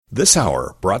This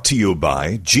hour brought to you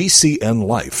by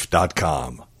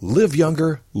GCNLife.com. Live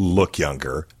younger, look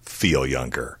younger, feel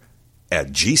younger at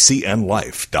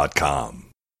GCNLife.com.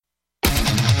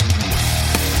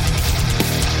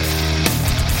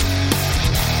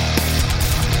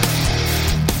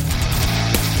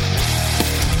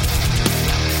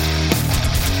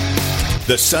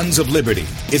 The Sons of Liberty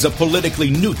is a politically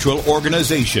neutral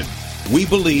organization. We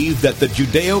believe that the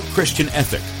Judeo-Christian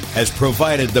ethic has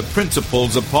provided the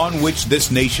principles upon which this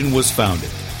nation was founded.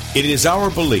 It is our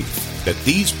belief that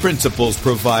these principles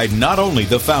provide not only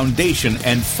the foundation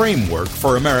and framework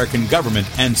for American government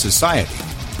and society,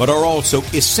 but are also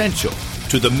essential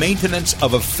to the maintenance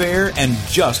of a fair and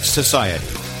just society.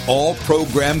 All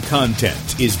program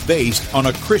content is based on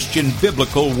a Christian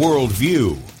biblical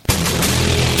worldview.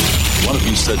 One of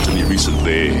you said to me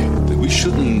recently that we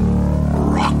shouldn't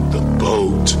rock the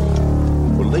boat.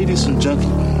 Well, ladies and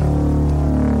gentlemen,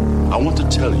 I want to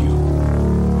tell you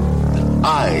that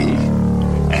I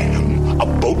am a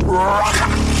boat rocker.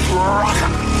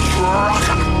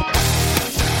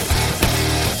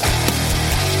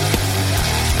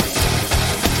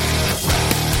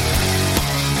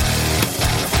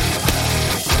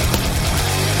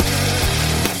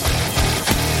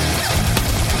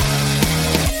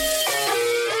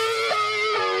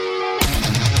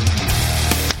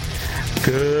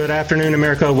 Good afternoon,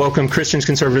 America. Welcome, Christians,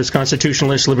 conservatives,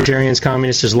 constitutionalists, libertarians,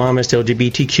 communists, Islamists,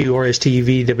 LGBTQ,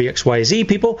 RSTV, WXYZ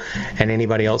people, and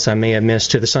anybody else I may have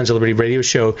missed to the Sons of Liberty radio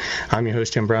show. I'm your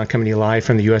host, Tim Brown, coming to you live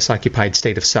from the U.S.-occupied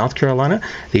state of South Carolina,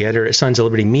 the editor at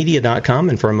sonsoflibertymedia.com,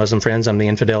 and for our Muslim friends, I'm the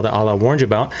infidel that Allah warned you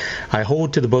about. I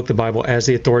hold to the book, the Bible, as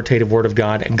the authoritative Word of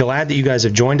God. Glad that you guys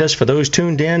have joined us. For those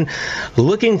tuned in,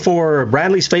 looking for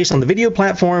Bradley's face on the video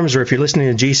platforms, or if you're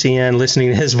listening to GCN, listening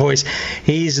to his voice,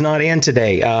 he's not in today.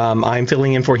 I'm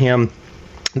filling in for him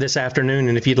this afternoon,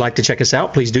 and if you'd like to check us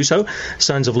out, please do so.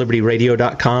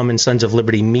 sonsoflibertyradio.com and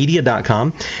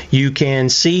sonsoflibertymedia.com. You can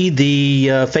see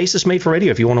the faces made for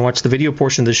radio. If you want to watch the video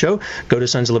portion of the show, go to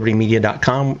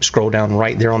sonsoflibertymedia.com, scroll down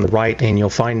right there on the right, and you'll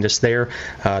find us there.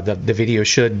 The video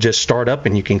should just start up,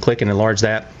 and you can click and enlarge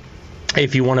that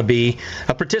if you want to be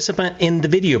a participant in the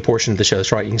video portion of the show.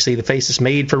 That's right. You can see the faces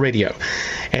made for radio.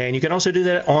 And you can also do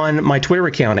that on my Twitter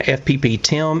account at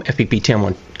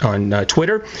FPPTim on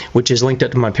Twitter, which is linked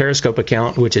up to my Periscope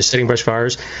account, which is Setting Brush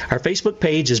Fires. Our Facebook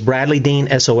page is Bradley Dean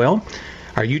SOL.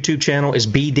 Our YouTube channel is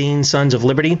B. Dean Sons of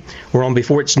Liberty. We're on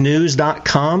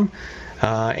beforeitsnews.com.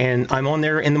 And I'm on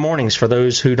there in the mornings. For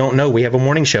those who don't know, we have a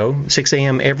morning show, 6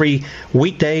 a.m. every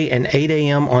weekday and 8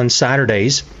 a.m. on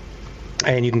Saturdays.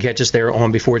 And you can catch us there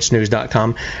on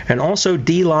beforeitsnews.com, and also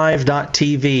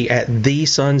DLive.tv at The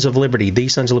Sons of Liberty, The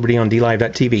Sons of Liberty on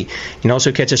DLive.tv. You can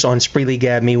also catch us on Spreely,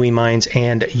 Gab, MeWe, Minds,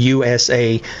 and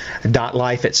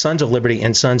USA.life at Sons of Liberty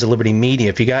and Sons of Liberty Media.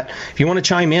 If you want to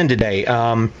chime in today,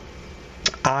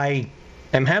 I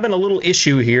am having a little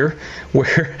issue here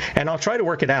and I'll try to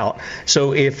work it out.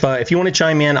 So if you want to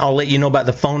chime in, I'll let you know about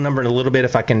the phone number in a little bit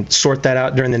if I can sort that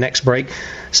out during the next break.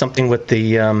 Something with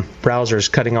the browser is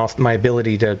cutting off my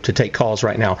ability to take calls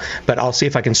right now. But I'll see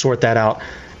if I can sort that out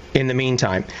in the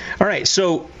meantime. All right,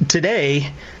 so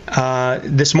today,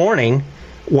 this morning,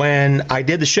 when I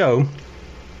did the show,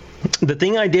 the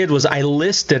thing I did was I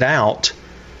listed out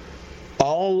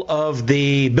all of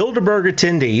the Bilderberg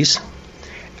attendees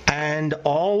and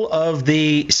all of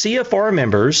the CFR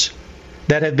members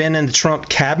that have been in the Trump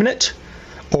cabinet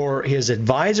or his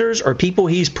advisors or people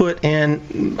he's put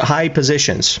in high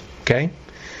positions. Okay.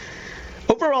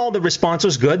 Overall, the response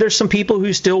was good. There's some people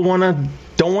who still don't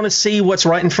want to see what's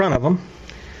right in front of them.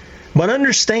 But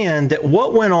understand that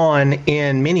what went on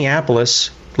in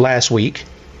Minneapolis last week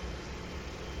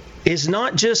is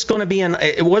not just going to be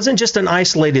it wasn't just an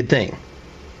isolated thing.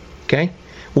 Okay.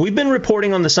 We've been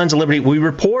reporting on the Sons of Liberty. We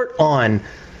report on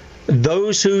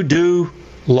those who do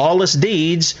lawless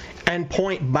deeds and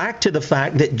point back to the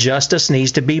fact that justice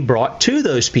needs to be brought to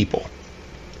those people.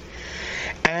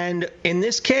 And in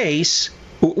this case,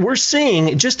 we're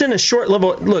seeing just in a short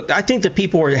level, look, I think that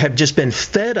people have just been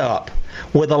fed up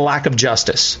with a lack of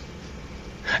justice.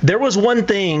 There was one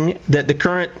thing that the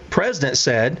current president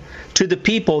said to the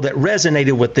people that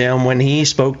resonated with them when he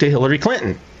spoke to Hillary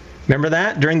Clinton. Remember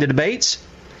that during the debates?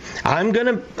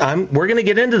 We're gonna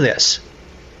get into this.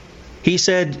 He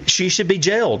said she should be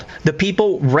jailed. The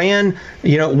people ran,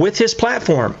 with his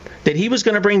platform that he was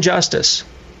going to bring justice.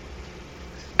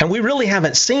 And we really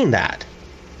haven't seen that.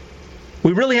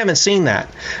 We really haven't seen that.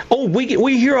 Oh,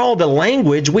 we hear all the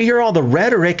language, we hear all the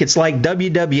rhetoric. It's like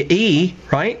WWE,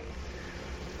 right?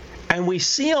 And we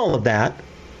see all of that.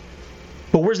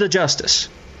 But where's the justice?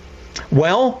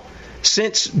 Well,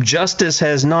 since justice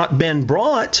has not been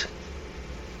brought,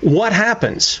 what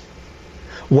happens?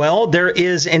 Well, there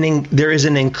is an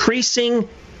increasing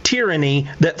tyranny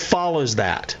that follows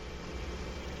that.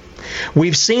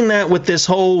 We've seen that with this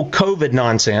whole COVID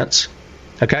nonsense.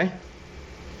 Okay?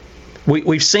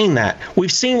 We've seen that.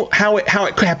 We've seen how it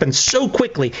happened so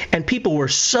quickly, and people were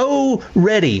so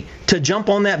ready to jump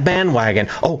on that bandwagon.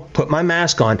 Oh, put my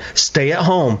mask on, stay at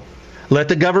home, let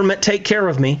the government take care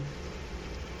of me.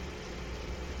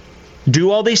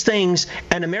 Do all these things,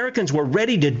 and Americans were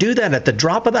ready to do that at the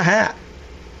drop of the hat.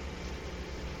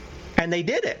 And they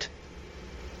did it.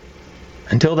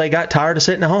 Until they got tired of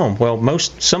sitting at home. Well,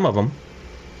 some of them,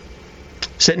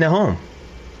 sitting at home.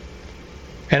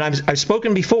 And I've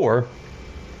spoken before,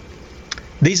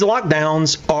 these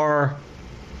lockdowns are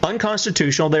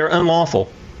unconstitutional, they're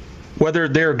unlawful. Whether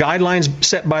they're guidelines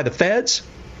set by the feds,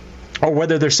 or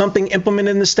whether there's something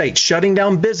implemented in the state, shutting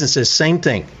down businesses, same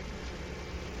thing.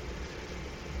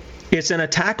 It's an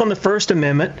attack on the First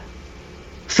Amendment,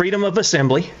 freedom of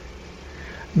assembly,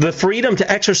 the freedom to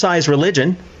exercise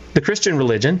religion, the Christian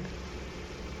religion.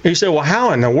 You say, well,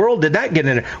 how in the world did that get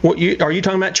in there? Are you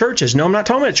talking about churches? No, I'm not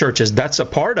talking about churches. That's a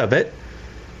part of it.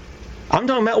 I'm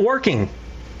talking about working.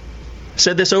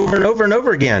 Said this over and over and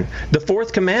over again. The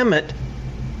fourth commandment,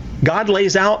 God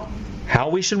lays out how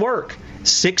we should work.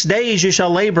 6 days you shall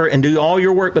labor and do all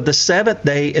your work, but the seventh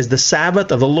day is the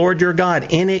Sabbath of the Lord your God.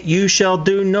 In it you shall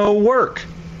do no work.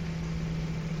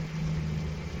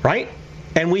 Right?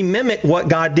 And we mimic what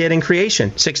God did in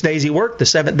creation. 6 days he worked, the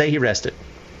seventh day he rested.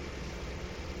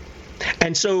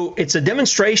 And so it's a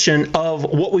demonstration of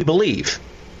what we believe,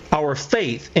 our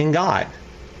faith in God.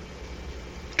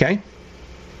 Okay?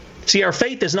 See, our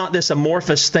faith is not this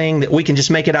amorphous thing that we can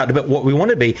just make it out to be what we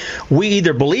want to be. We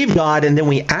either believe God and then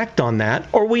we act on that,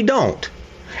 or we don't.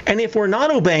 And if we're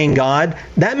not obeying God,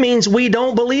 that means we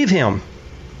don't believe Him.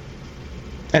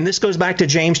 And this goes back to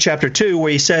James chapter 2,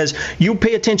 where he says, you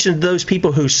pay attention to those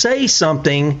people who say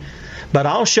something, but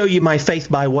I'll show you my faith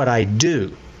by what I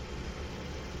do.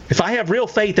 If I have real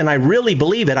faith and I really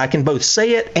believe it, I can both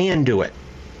say it and do it.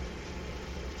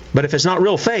 But if it's not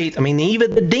real faith, I mean,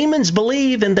 even the demons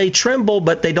believe and they tremble,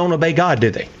 but they don't obey God, do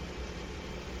they?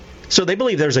 So they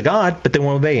believe there's a God, but they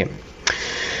won't obey Him.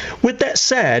 With that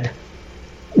said,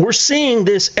 we're seeing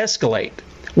this escalate.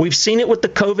 We've seen it with the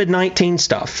COVID-19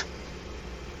 stuff.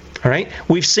 All right?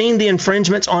 We've seen the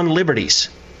infringements on liberties.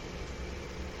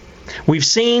 We've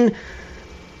seen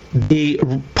the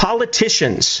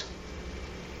politicians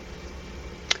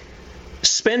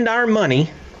spend our money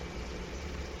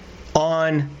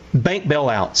on bank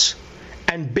bailouts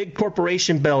and big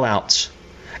corporation bailouts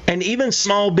and even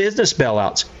small business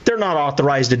bailouts. They're not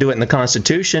authorized to do it in the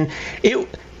Constitution.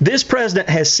 This president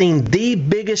has seen the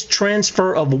biggest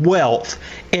transfer of wealth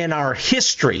in our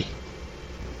history.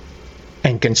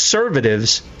 And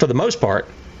conservatives, for the most part,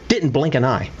 didn't blink an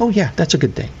eye. Oh, yeah, that's a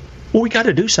good thing. Well, we got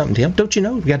to do something, Tim. Don't you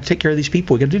know? We got to take care of these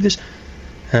people. We got to do this.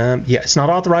 Yeah, it's not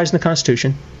authorized in the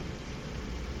Constitution.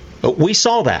 But we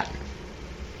saw that.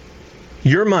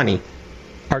 Your money,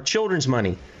 our children's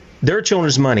money, their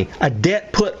children's money, a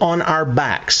debt put on our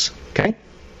backs. Okay?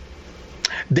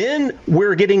 Then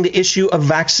we're getting the issue of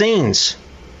vaccines.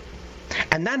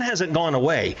 And that hasn't gone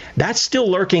away. That's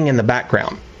still lurking in the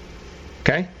background.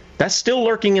 Okay? That's still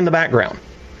lurking in the background.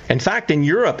 In fact, in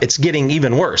Europe, it's getting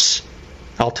even worse.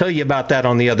 I'll tell you about that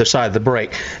on the other side of the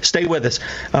break. Stay with us.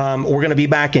 We're going to be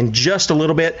back in just a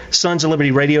little bit.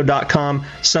 sonsoflibertyradio.com,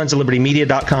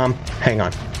 sonsoflibertymedia.com. Hang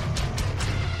on.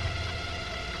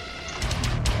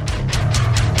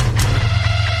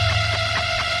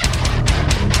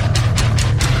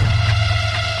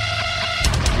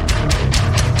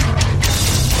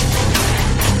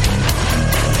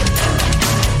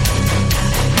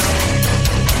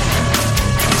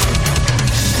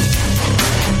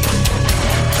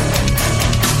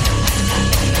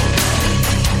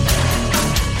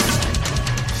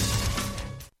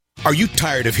 Are you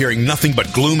tired of hearing nothing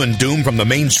but gloom and doom from the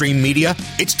mainstream media?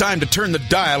 It's time to turn the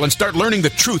dial and start learning the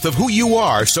truth of who you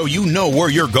are so you know where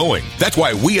you're going. That's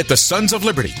why we at the Sons of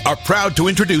Liberty are proud to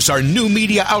introduce our new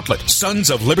media outlet,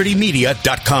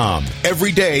 sonsoflibertymedia.com.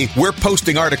 Every day, we're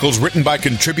posting articles written by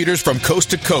contributors from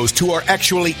coast to coast who are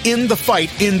actually in the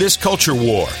fight in this culture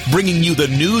war, bringing you the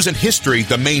news and history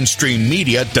the mainstream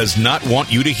media does not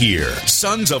want you to hear.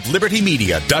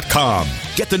 sonsoflibertymedia.com.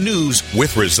 Get the news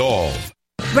with resolve.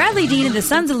 Bradley Dean and the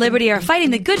Sons of Liberty are fighting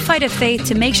the good fight of faith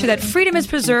to make sure that freedom is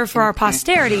preserved for our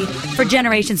posterity for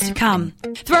generations to come.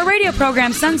 Through our radio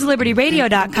program,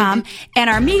 sonsoflibertyradio.com, and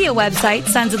our media website,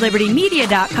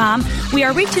 sonsoflibertymedia.com, we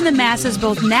are reaching the masses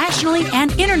both nationally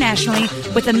and internationally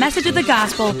with the message of the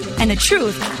gospel and the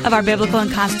truth of our biblical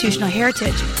and constitutional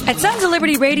heritage. At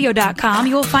sonsoflibertyradio.com,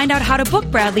 you will find out how to book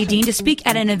Bradley Dean to speak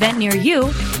at an event near you,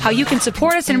 how you can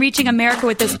support us in reaching America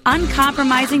with this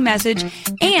uncompromising message,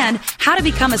 and how to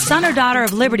become a son or daughter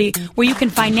of liberty, where you can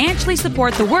financially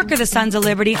support the work of the Sons of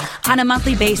Liberty on a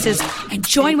monthly basis and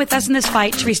join with us in this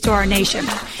fight to restore our nation.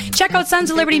 Check out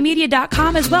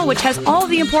sonsoflibertymedia.com as well, which has all of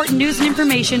the important news and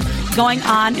information going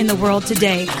on in the world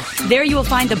today. There you will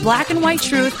find the black and white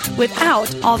truth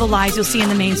without all the lies you'll see in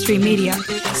the mainstream media.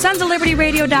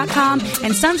 sonsoflibertyradio.com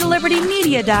and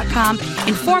sonsoflibertymedia.com.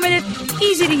 Informative,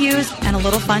 easy to use, and a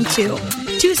little fun too.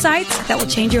 Two sites that will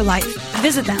change your life.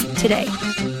 Visit them today.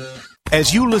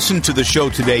 As you listen to the show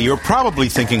today, you're probably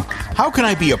thinking, how can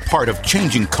I be a part of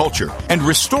changing culture and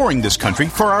restoring this country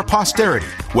for our posterity?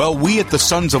 Well, we at the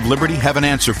Sons of Liberty have an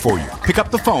answer for you. Pick up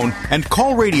the phone and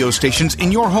call radio stations in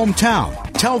your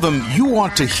hometown. Tell them you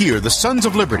want to hear the Sons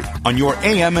of Liberty on your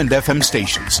AM and FM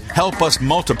stations. Help us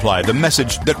multiply the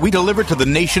message that we deliver to the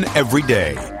nation every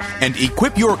day. And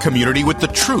equip your community with the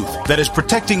truth that is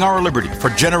protecting our liberty for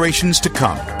generations to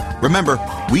come. Remember,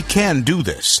 we can do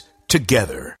this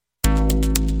together.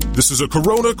 This is a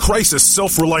Corona Crisis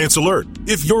Self-Reliance Alert.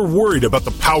 If you're worried about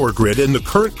the power grid in the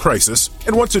current crisis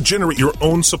and want to generate your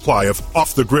own supply of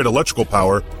off-the-grid electrical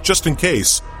power, just in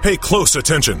case, pay close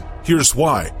attention. Here's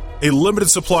why. A limited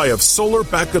supply of solar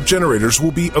backup generators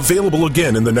will be available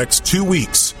again in the next 2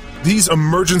 weeks. These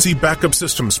emergency backup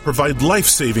systems provide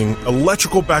life-saving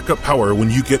electrical backup power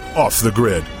when you get off the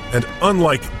grid. And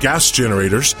unlike gas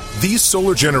generators, these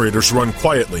solar generators run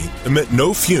quietly, emit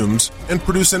no fumes, and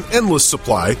produce an endless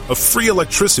supply of free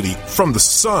electricity from the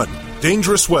sun.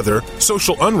 Dangerous weather,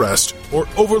 social unrest, or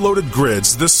overloaded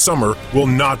grids this summer will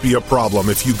not be a problem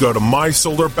if you go to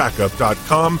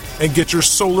mysolarbackup.com and get your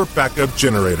solar backup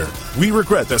generator. We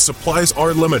regret that supplies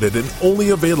are limited and only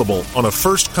available on a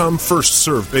first-come,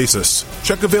 first-served basis.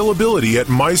 Check availability at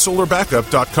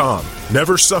mysolarbackup.com.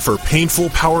 Never suffer painful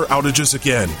power outages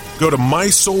again. Go to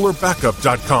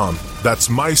mysolarbackup.com. That's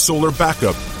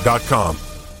mysolarbackup.com.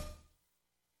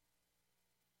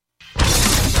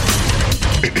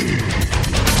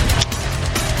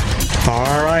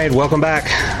 All right, welcome back.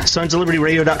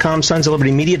 SonsOfLibertyRadio.com,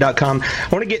 SonsOfLibertyMedia.com. I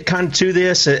want to get kind of to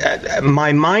this.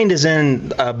 My mind is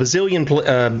in a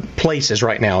bazillion places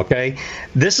right now, okay?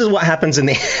 This is what happens in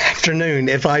the afternoon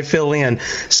if I fill in.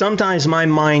 Sometimes my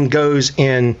mind goes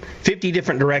in 50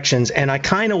 different directions, and I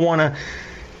kind of want to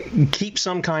keep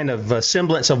some kind of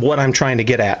semblance of what I'm trying to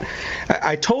get at.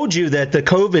 I told you that the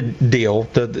COVID deal,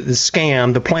 the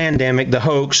scam, the pandemic, the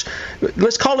hoax,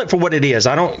 let's call it for what it is.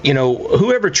 I don't,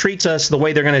 whoever treats us the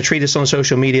way they're going to treat us on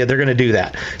social media, they're going to do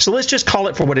that. So let's just call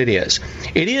it for what it is.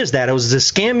 It is that. It was to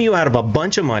scam you out of a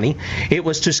bunch of money. It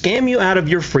was to scam you out of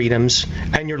your freedoms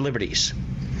and your liberties.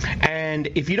 And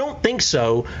if you don't think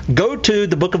so, go to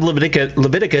the book of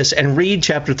Leviticus and read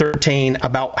chapter 13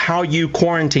 about how you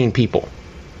quarantine people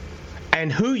and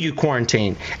who you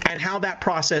quarantine and how that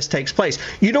process takes place.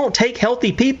 You don't take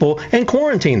healthy people and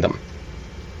quarantine them.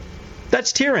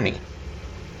 That's tyranny.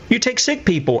 You take sick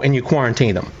people and you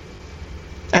quarantine them.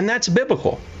 And that's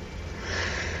biblical.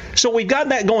 So we've got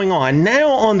that going on. Now,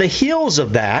 on the heels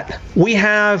of that, we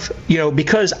have,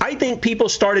 because I think people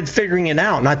started figuring it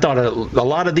out, and I thought a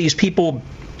lot of these people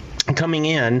coming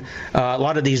in, a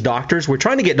lot of these doctors, we're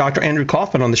trying to get Dr. Andrew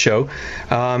Kaufman on the show,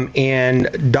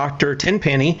 and Dr.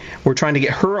 Tenpenny, we're trying to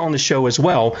get her on the show as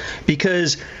well,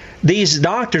 because these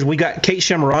doctors, we got Kate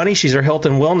Shemirani, she's our health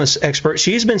and wellness expert.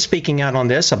 She's been speaking out on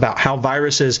this about how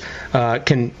viruses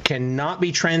cannot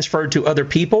be transferred to other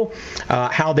people,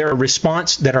 how they're a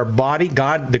response that our body,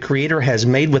 God, the Creator, has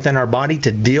made within our body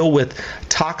to deal with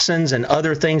toxins and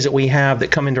other things that we have that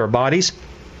come into our bodies.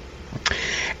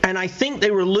 And I think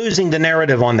they were losing the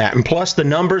narrative on that. And plus the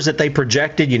numbers that they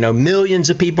projected,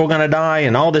 millions of people are going to die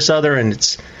and all this other, and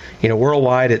it's,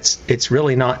 worldwide, it's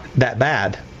really not that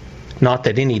bad. Not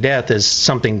that any death is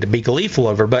something to be gleeful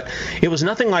over, but it was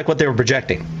nothing like what they were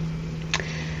projecting.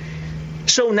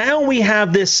 So now we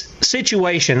have this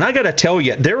situation. I got to tell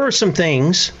you, there are some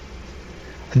things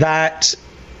that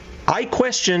I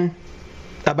question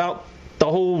about the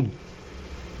whole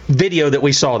video that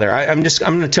we saw there. I'm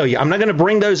going to tell you, I'm not going to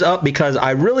bring those up because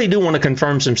I really do want to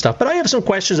confirm some stuff, but I have some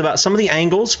questions about some of the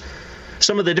angles,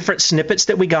 some of the different snippets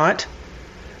that we got,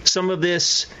 some of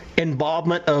this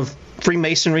involvement of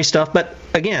Freemasonry stuff. But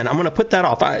again, I'm going to put that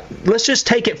off. Let's just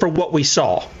take it for what we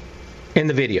saw. in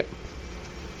the video.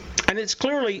 And it's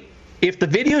clearly, if the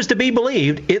video is to be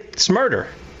believed, it's murder.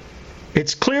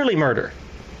 It's clearly murder.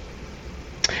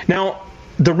 Now,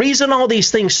 the reason all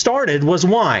these things started was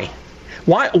why?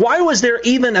 Why was there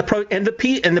even a and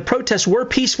the protests were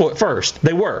peaceful at first?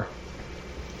 They were.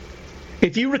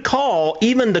 If you recall,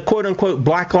 even the quote-unquote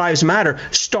Black Lives Matter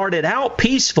started out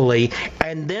peacefully,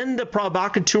 and then the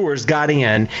provocateurs got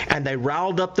in, and they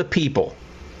riled up the people.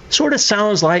 Sort of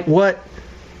sounds like what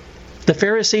the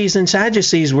Pharisees and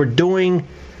Sadducees were doing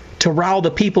to rile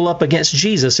the people up against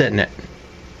Jesus, isn't it?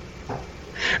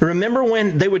 Remember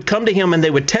when they would come to him and they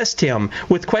would test him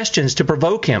with questions to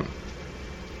provoke him?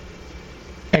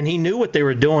 And he knew what they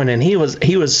were doing, and he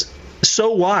was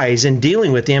so wise in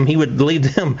dealing with them, he would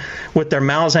leave them with their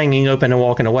mouths hanging open and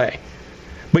walking away.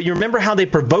 But you remember how they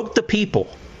provoked the people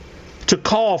to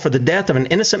call for the death of an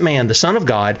innocent man, the Son of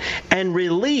God, and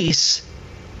release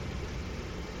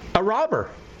a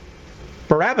robber,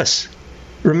 Barabbas.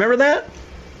 Remember that?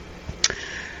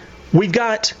 We've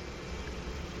got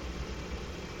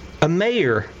a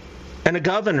mayor and a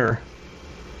governor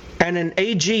and an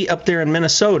AG up there in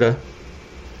Minnesota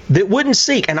that wouldn't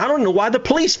seek, and I don't know why the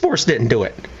police force didn't do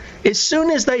it. As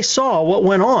soon as they saw what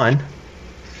went on,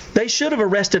 they should have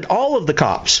arrested all of the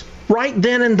cops right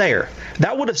then and there.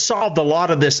 That would have solved a lot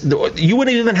of this. You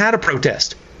wouldn't have even had a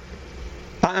protest.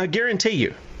 I guarantee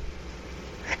you.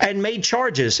 And made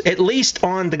charges, at least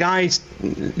on the guy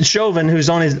Chauvin who's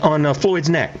on Floyd's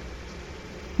neck.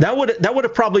 That would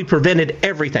have probably prevented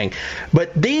everything.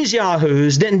 But these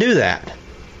yahoos didn't do that.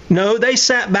 No, they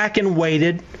sat back and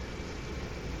waited.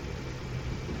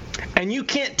 And you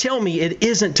can't tell me it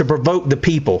isn't to provoke the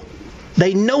people.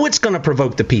 They know it's going to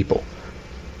provoke the people.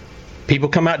 People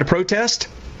come out to protest.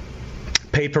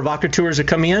 Paid provocateurs to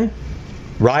come in.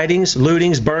 Riotings,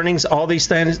 lootings, burnings, all these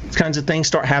kinds of things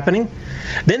start happening.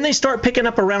 Then they start picking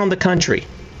up around the country.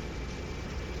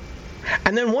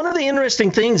 And then one of the interesting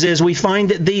things is we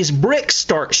find that these bricks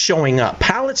start showing up.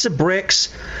 Pallets of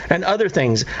bricks and other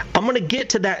things. I'm going to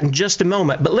get to that in just a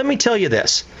moment. But let me tell you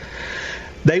this.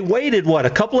 They waited, a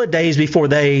couple of days before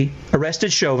they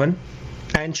arrested Chauvin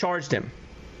and charged him.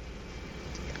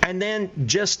 And then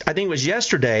I think it was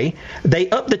yesterday, they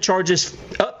upped the charges,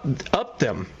 upped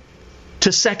them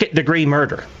to second-degree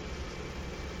murder.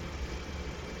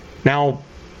 Now,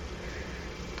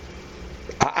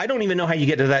 I don't even know how you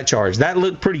get to that charge. That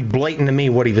looked pretty blatant to me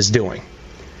what he was doing.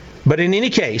 But in any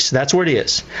case, that's where it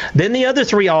is. Then the other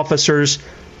 3 officers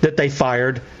that they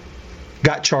fired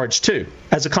got charged too,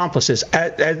 as accomplices,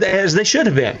 as they should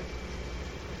have been.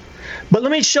 But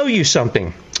let me show you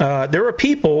something. There are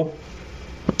people,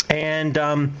 and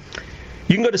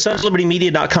you can go to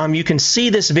sonslibertymedia.com. You can see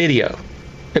this video,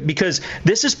 because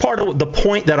this is part of the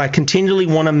point that I continually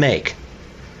want to make.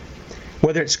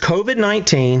 Whether it's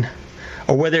COVID-19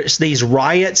 or whether it's these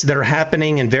riots that are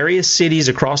happening in various cities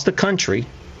across the country,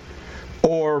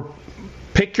 or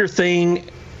pick your thing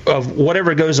of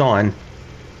whatever goes on,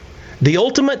 the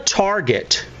ultimate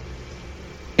target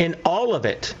in all of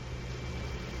it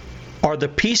are the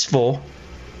peaceful,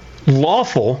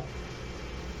 lawful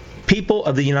people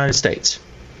of the United States.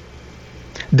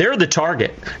 They're the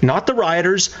target, not the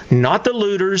rioters, not the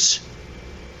looters,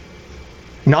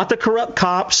 not the corrupt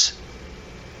cops,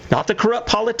 not the corrupt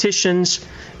politicians,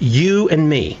 you and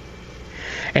me.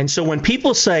 And so when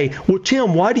people say, well,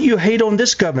 Tim, why do you hate on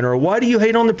this governor? Or why do you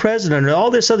hate on the president? Or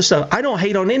all this other stuff. I don't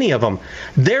hate on any of them.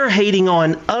 They're hating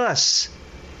on us.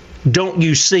 Don't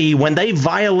you see? When they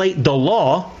violate the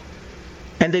law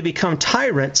and they become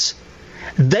tyrants,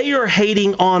 they are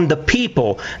hating on the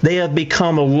people. They have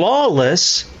become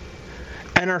lawless.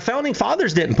 And our founding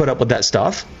fathers didn't put up with that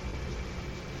stuff.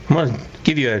 I'm going to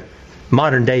give you a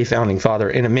modern day founding father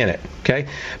in a minute. Okay?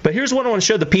 But here's what I want to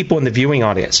show the people in the viewing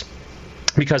audience.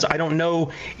 Because I don't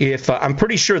know if, I'm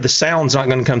pretty sure the sound's not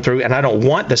going to come through, and I don't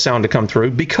want the sound to come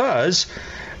through because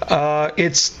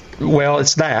it's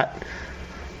that.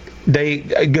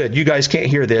 Good, you guys can't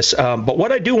hear this. But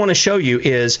what I do want to show you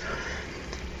is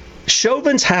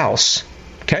Chauvin's house,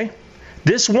 okay?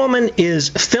 This woman is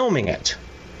filming it.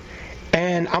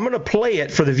 And I'm going to play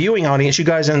it for the viewing audience. You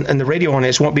guys in the radio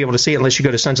audience won't be able to see it unless you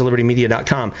go to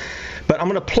sonsoflibertymedia.com. But I'm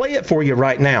going to play it for you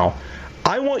right now.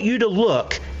 I want you to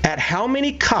look at how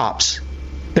many cops,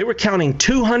 they were counting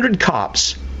 200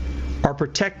 cops, are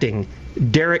protecting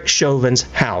Derek Chauvin's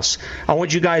house. I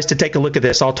want you guys to take a look at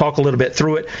this. I'll talk a little bit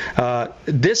through it.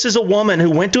 This is a woman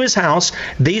who went to his house.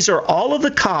 These are all of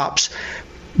the cops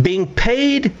being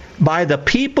paid by the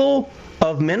people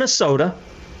of Minnesota.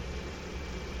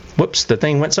 Whoops, the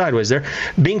thing went sideways there.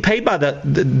 Being paid by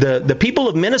the people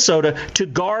of Minnesota to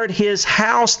guard his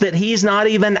house that he's not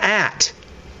even at.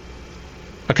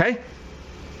 Okay?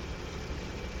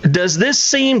 Does this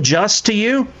seem just to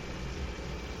you?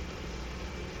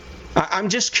 I'm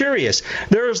just curious.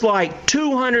 There's like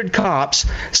 200 cops.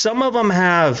 Some of them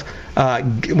have,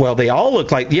 they all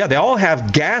look like, they all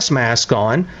have gas masks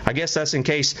on. I guess that's in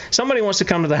case somebody wants to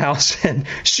come to the house and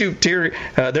shoot they're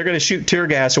going to shoot tear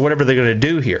gas or whatever they're going to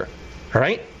do here. All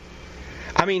right?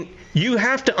 I mean, you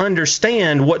have to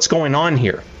understand what's going on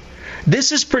here.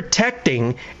 This is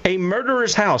protecting a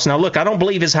murderer's house. Now, look, I don't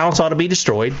believe his house ought to be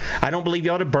destroyed. I don't believe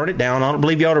you ought to burn it down. I don't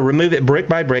believe you ought to remove it brick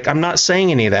by brick. I'm not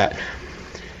saying any of that.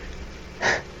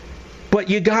 But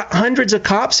you got hundreds of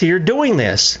cops here doing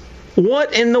this.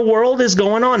 What in the world is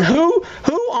going on? Who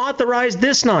authorized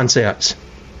this nonsense?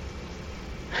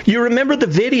 You remember the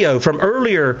video from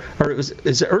earlier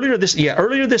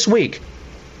this week,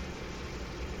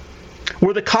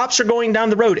 where the cops are going down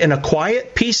the road in a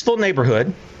quiet, peaceful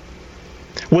neighborhood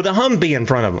with a Humvee in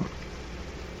front of them.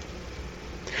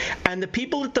 And the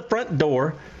people at the front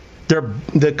door,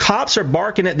 the cops are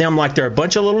barking at them like they're a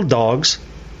bunch of little dogs.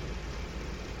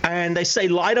 And they say,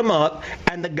 light them up.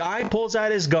 And the guy pulls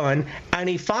out his gun and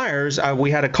he fires.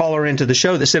 We had a caller into the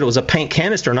show that said it was a paint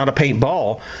canister, not a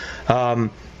paintball.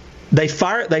 They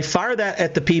fire that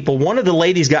at the people. One of the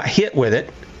ladies got hit with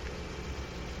it.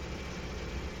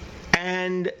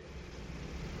 And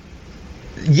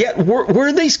yet, where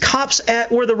are these cops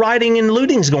at where the rioting and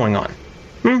looting's going on?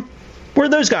 Where are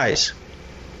those guys?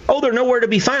 Oh, they're nowhere to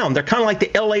be found. They're kind of like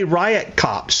the L.A. riot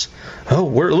cops. Oh,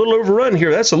 we're a little overrun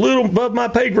here. That's a little above my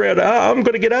pay grade. I'm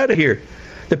going to get out of here.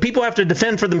 The people have to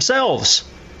defend for themselves.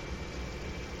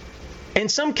 In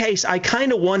some case, I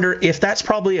kind of wonder if that's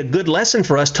probably a good lesson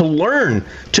for us to learn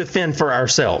to fend for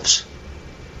ourselves.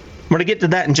 I'm going to get to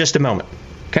that in just a moment.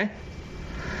 Okay?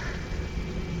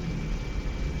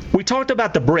 We talked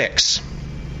about the bricks.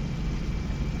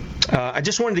 I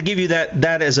just wanted to give you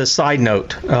that as a side note,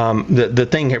 the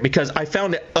thing here, because I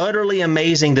found it utterly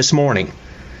amazing this morning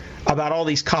about all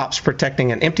these cops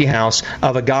protecting an empty house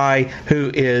of a guy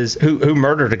who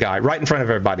murdered a guy right in front of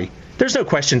everybody. There's no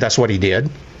question that's what he did.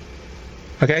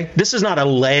 Okay? This is not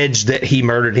alleged that he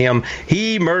murdered him.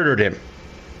 He murdered him.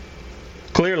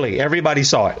 Clearly, everybody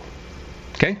saw it.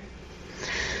 Okay?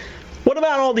 What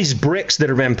about all these bricks that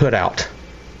have been put out?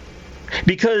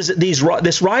 Because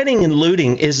this rioting and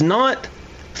looting is not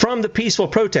from the peaceful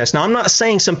protest. Now, I'm not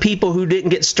saying some people who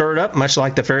didn't get stirred up, much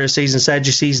like the Pharisees and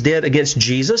Sadducees did against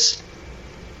Jesus.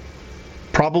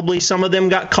 Probably some of them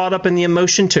got caught up in the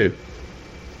emotion too.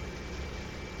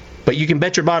 But you can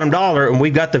bet your bottom dollar, and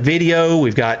we've got the video,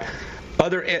 we've got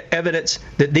other evidence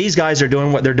that these guys are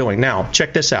doing what they're doing. Now,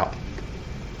 check this out.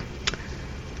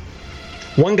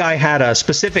 One guy had a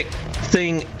specific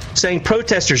thing saying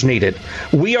protesters needed.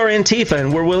 We are Antifa,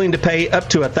 and we're willing to pay up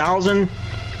to 1,000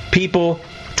 people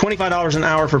 $25 an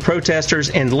hour for protesters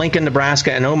in Lincoln,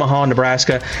 Nebraska, and Omaha,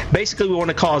 Nebraska. Basically, we want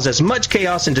to cause as much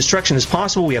chaos and destruction as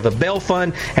possible. We have a bail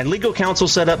fund and legal counsel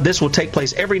set up. This will take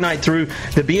place every night through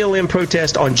the BLM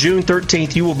protest on June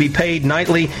 13th. You will be paid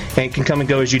nightly and can come and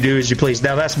go as you do, as you please.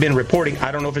 Now, that's been reporting.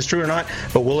 I don't know if it's true or not,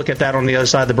 but we'll look at that on the other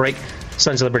side of the break.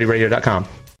 SonsOfLibertyRadio.com.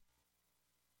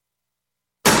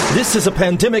 This is a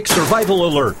pandemic survival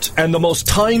alert and the most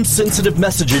time-sensitive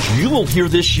messages you will hear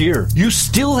this year. You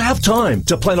still have time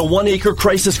to plant a 1-acre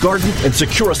crisis garden and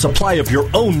secure a supply of your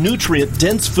own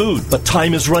nutrient-dense food. But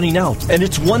time is running out, and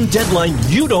it's one deadline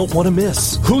you don't want to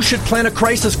miss. Who should plant a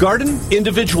crisis garden?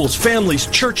 Individuals, families,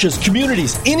 churches,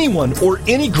 communities, anyone or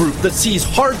any group that sees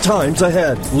hard times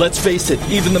ahead. Let's face it,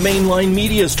 even the mainline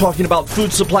media is talking about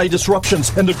food supply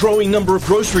disruptions and the growing number of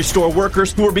grocery store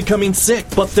workers who are becoming sick.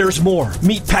 But there's more.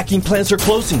 Meat packing plants are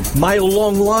closing,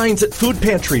 mile-long lines at food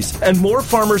pantries, and more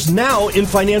farmers now in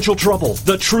financial trouble.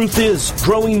 The truth is,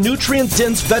 growing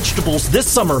nutrient-dense vegetables this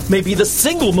summer may be the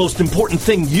single most important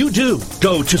thing you do.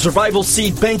 Go to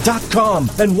survivalseedbank.com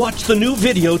and watch the new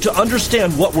video to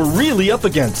understand what we're really up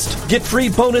against. Get free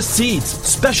bonus seeds,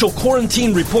 special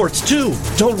quarantine reports too.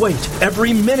 Don't wait.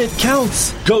 Every minute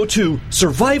counts. Go to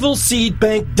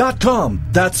survivalseedbank.com.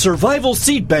 That's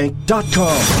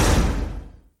survivalseedbank.com.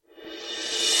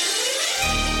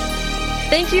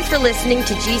 Thank you for listening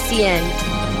to GCN.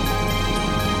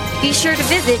 Be sure to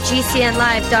visit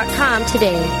GCNlive.com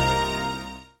today.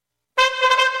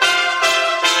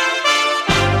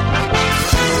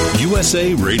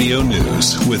 USA Radio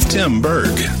News with Tim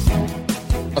Berg.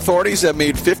 Authorities have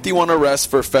made 51 arrests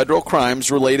for federal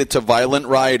crimes related to violent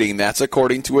rioting. That's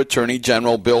according to Attorney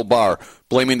General Bill Barr,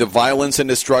 blaming the violence and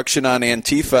destruction on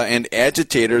Antifa and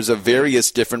agitators of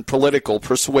various different political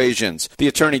persuasions. The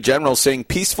Attorney General saying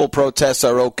peaceful protests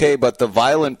are okay, but the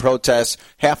violent protests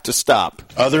have to stop.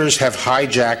 Others have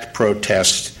hijacked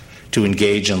protests to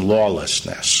engage in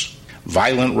lawlessness,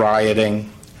 violent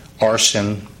rioting,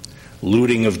 arson,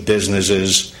 looting of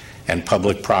businesses and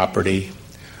public property,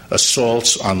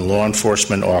 assaults on law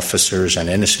enforcement officers and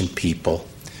innocent people,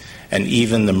 and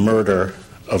even the murder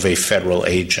of a federal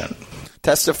agent.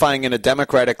 Testifying in a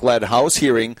Democratic-led House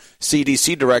hearing,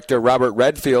 CDC Director Robert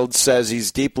Redfield says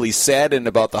he's deeply saddened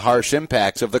about the harsh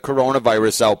impacts of the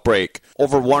coronavirus outbreak.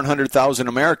 Over 100,000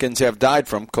 Americans have died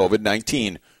from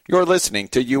COVID-19. You're listening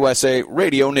to USA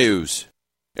Radio News.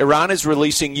 Iran is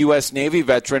releasing U.S. Navy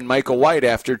veteran Michael White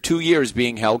after 2 years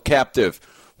being held captive.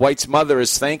 White's mother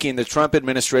is thanking the Trump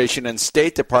administration and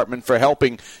State Department for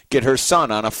helping get her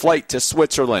son on a flight to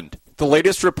Switzerland. The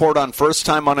latest report on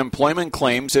first-time unemployment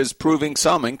claims is proving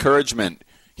some encouragement.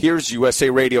 Here's USA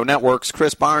Radio Network's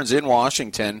Chris Barnes in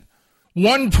Washington.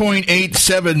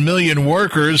 1.87 million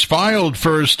workers filed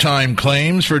first-time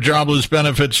claims for jobless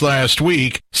benefits last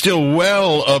week, still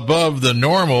well above the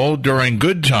normal during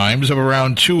good times of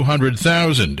around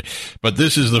 200,000. But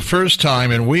this is the first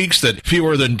time in weeks that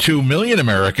fewer than 2 million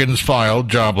Americans filed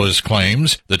jobless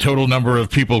claims. The total number of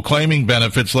people claiming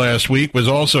benefits last week was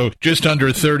also just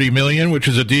under 30 million, which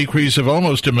is a decrease of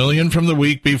almost a million from the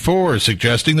week before,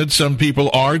 suggesting that some people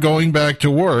are going back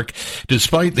to work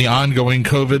despite the ongoing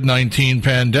COVID-19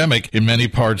 pandemic in many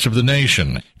parts of the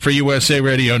nation. For USA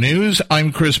Radio News,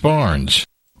 I'm Chris Barnes.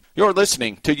 You're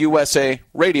listening to USA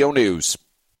Radio News.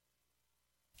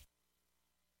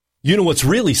 You know what's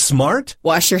really smart?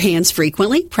 Wash your hands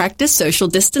frequently, practice social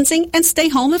distancing, and stay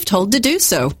home if told to do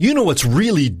so. You know what's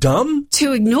really dumb?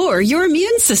 To ignore your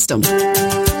immune system.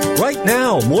 Right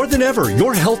now, more than ever,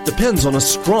 your health depends on a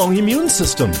strong immune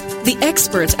system. The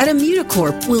experts at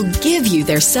Immunicorp will give you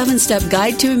their 7-step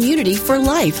guide to immunity for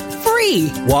life, free.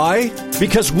 Why?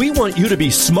 Because we want you to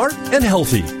be smart and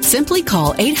healthy. Simply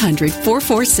call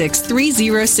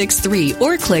 800-446-3063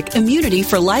 or click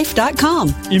immunityforlife.com.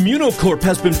 Immunicorp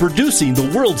has been producing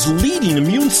the world's leading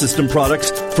immune system products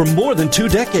for more than 2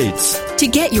 decades. To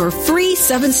get your free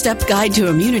 7-step guide to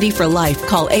immunity for life,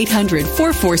 call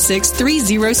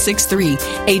 800-446-3063.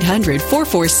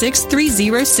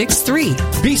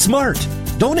 800-446-3063. Be smart.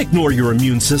 Don't ignore your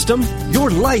immune system. Your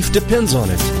life depends on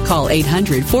it. Call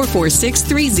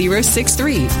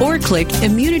 800-446-3063 or click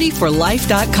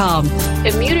immunityforlife.com.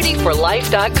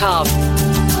 Immunityforlife.com.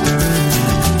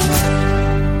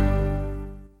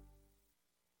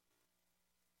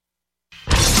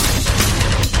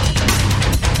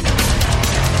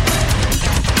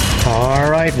 All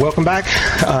right, welcome back.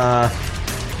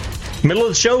 Middle of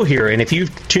the show here, and if you've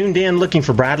tuned in looking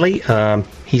for Bradley,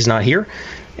 he's not here,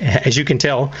 as you can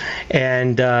tell,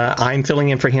 and I'm filling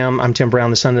in for him. I'm Tim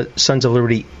Brown, the Sons of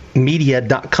Liberty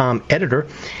Media.com editor,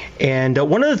 and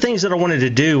one of the things that I wanted to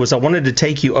do was I wanted to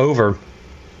take you over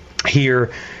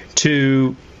here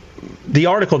to the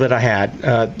article that I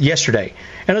had yesterday,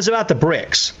 and it was about the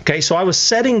BRICS. Okay, so I was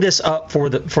setting this up for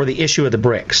the issue of the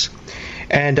BRICS,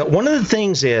 and one of the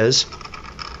things is.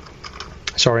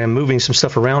 Sorry, I'm moving some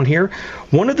stuff around here.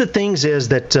 One of the things is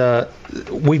that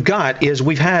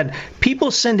we've had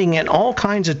people sending in all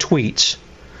kinds of tweets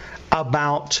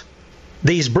about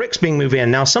these BRICS being moved in.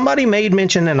 Now, somebody made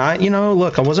mention, and I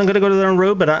wasn't going to go to their own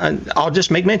road, but I'll just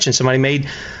make mention. Somebody made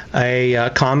a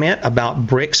comment about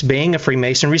BRICS being a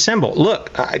Freemasonry symbol.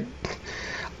 Look, I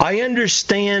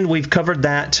understand we've covered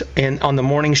that on the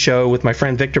morning show with my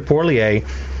friend Victor Porlier.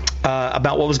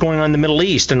 About what was going on in the Middle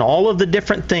East and all of the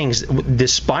different things,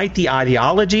 despite the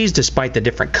ideologies, despite the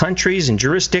different countries and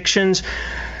jurisdictions,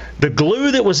 the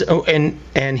glue that was, and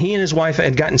he and his wife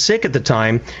had gotten sick at the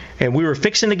time, and we were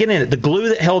fixing to get in it. The glue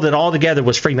that held it all together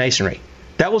was Freemasonry.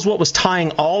 That was what was tying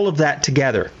all of that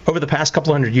together over the past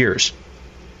couple hundred years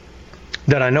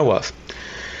that I know of.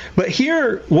 But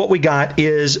here, what we got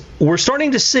is we're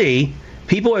starting to see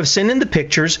people have sent in the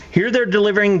pictures. Here they're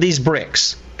delivering these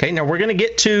BRICS. Okay, now we're going to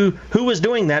get to who was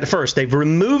doing that first. They've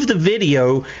removed the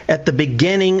video at the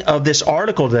beginning of this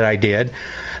article that I did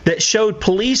that showed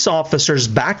police officers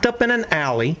backed up in an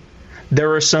alley.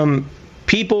 There are some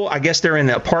people, I guess they're in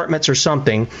the apartments or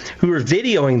something, who are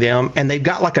videoing them, and they've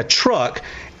got like a truck,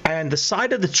 and the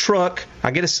side of the truck,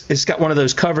 I guess it's got one of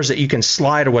those covers that you can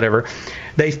slide or whatever.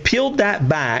 They've peeled that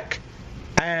back,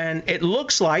 and it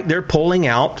looks like they're pulling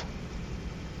out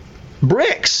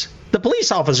BRICS. The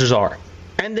police officers are.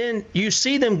 And then you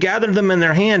see them gather them in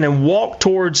their hand and walk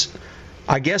towards,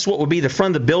 I guess, what would be the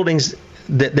front of the buildings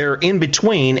that they're in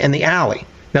between and the alley.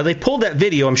 Now, they pulled that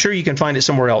video. I'm sure you can find it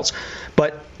somewhere else.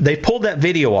 But they pulled that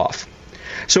video off.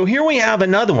 So here we have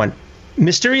another one.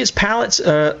 Mysterious pallets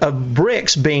of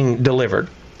bricks being delivered.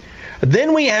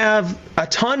 Then we have a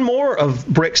ton more of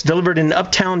bricks delivered in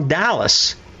uptown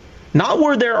Dallas. Not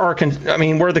where there are,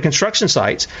 where the construction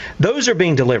sites. Those are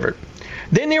being delivered.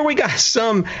 Then here we got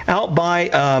some out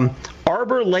by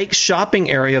Arbor Lake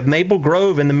shopping area of Maple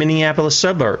Grove in the Minneapolis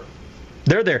suburb.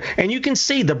 They're there. And you can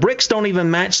see the bricks don't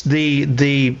even match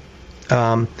the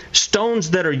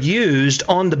stones that are used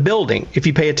on the building, if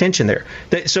you pay attention there.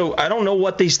 So I don't know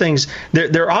what these things,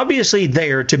 they're obviously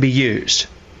there to be used.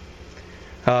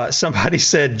 Somebody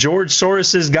said George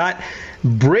Soros has got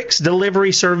bricks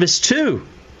delivery service too.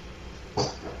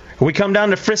 We come down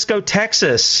to Frisco,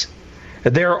 Texas.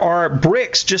 There are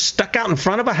bricks just stuck out in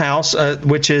front of a house,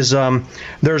 which is,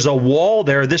 there's a wall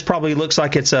there. This probably looks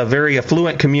like it's a very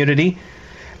affluent community.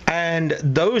 And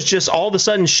those just all of a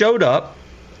sudden showed up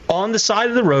on the side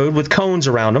of the road with cones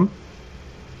around them.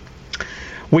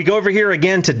 We go over here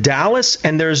again to Dallas,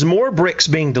 and there's more bricks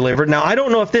being delivered. Now, I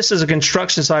don't know if this is a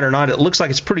construction site or not. It looks like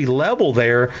it's pretty level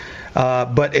there,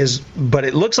 but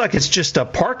it looks like it's just a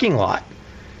parking lot.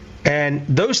 And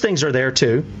those things are there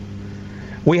too.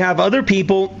 We have other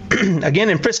people, again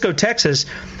in Frisco, Texas.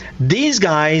 These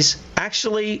guys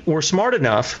actually were smart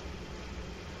enough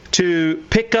to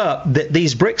pick up that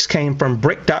these bricks came from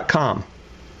Brick.com.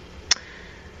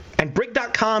 And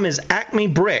Brick.com is Acme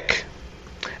Brick.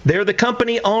 They're the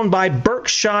company owned by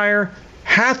Berkshire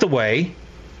Hathaway.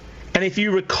 And if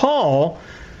you recall,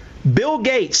 Bill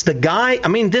Gates, the guy,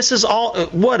 this is all,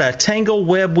 what a tangled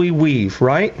web we weave,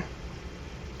 right?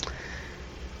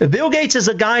 Bill Gates is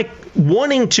a guy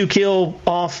wanting to kill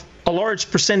off a large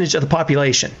percentage of the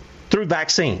population through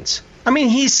vaccines.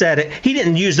 He said it. He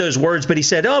didn't use those words, but he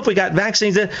said, if we got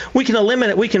vaccines, we can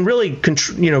eliminate, we can really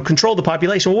control the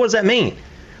population. Well, what does that mean?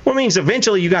 Well, it means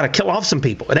eventually you got to kill off some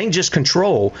people. It ain't just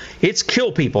control. It's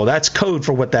kill people. That's code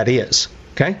for what that is.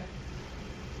 Okay?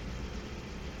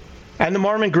 And the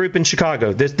Marmon Group in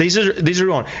Chicago. These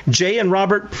are on. Jay and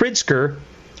Robert Pritzker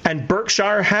and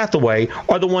Berkshire Hathaway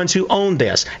are the ones who own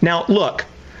this. Now, look,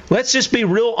 let's just be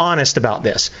real honest about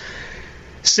this.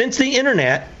 Since the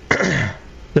internet,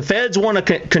 the feds want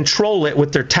to control it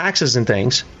with their taxes and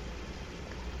things.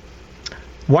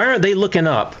 Why aren't they looking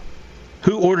up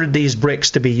who ordered these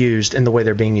bricks to be used in the way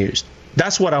they're being used?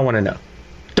 That's what I want to know.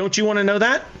 Don't you want to know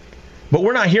that? But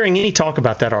we're not hearing any talk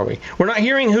about that, are we? We're not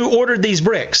hearing who ordered these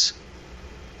bricks.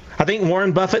 I think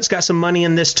Warren Buffett's got some money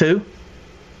in this too.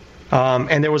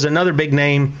 And there was another big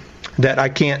name that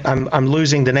I'm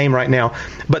losing the name right now,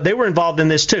 but they were involved in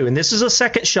this too. And this is a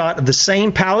second shot of the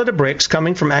same pallet of bricks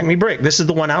coming from Acme Brick. This is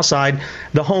the one outside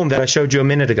the home that I showed you a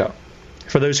minute ago,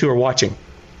 for those who are watching.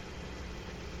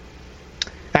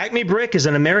 Acme Brick is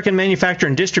an American manufacturer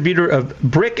and distributor of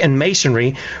brick and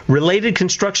masonry related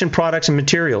construction products and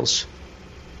materials.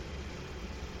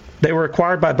 They were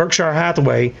acquired by Berkshire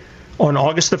Hathaway on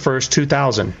August the 1st,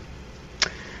 2000.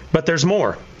 But there's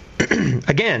more.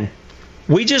 Again,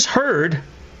 we just heard,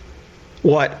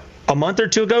 a month or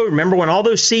two ago? Remember when all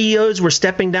those CEOs were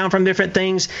stepping down from different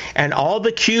things and all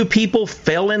the Q people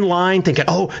fell in line thinking,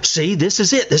 see, this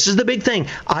is it. This is the big thing.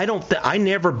 I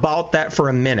never bought that for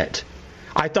a minute.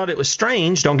 I thought it was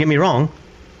strange. Don't get me wrong.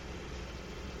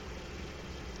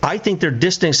 I think they're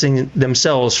distancing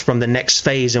themselves from the next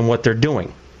phase in what they're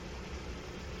doing.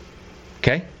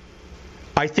 Okay?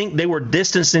 I think they were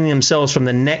distancing themselves from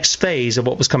the next phase of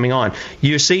what was coming on.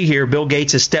 You see here, Bill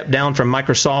Gates has stepped down from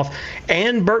Microsoft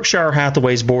and Berkshire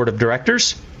Hathaway's board of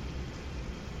directors.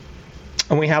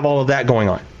 And we have all of that going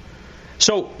on.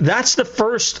 So that's the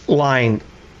first line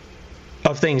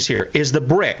of things here, is the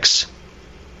bricks.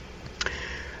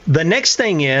 The next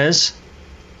thing is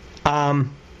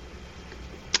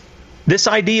this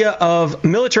idea of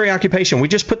military occupation. We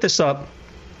just put this up.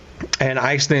 And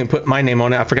I accidentally put my name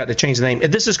on it. I forgot to change the name.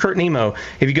 This is Kurt Nemo.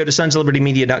 If you go to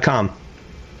sonsoflibertymedia.com.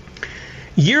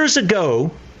 Years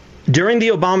ago, during the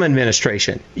Obama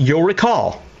administration, you'll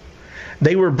recall,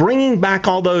 they were bringing back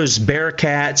all those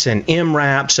Bearcats and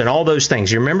MRAPs and all those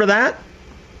things. You remember that?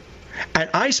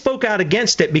 And I spoke out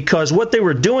against it because what they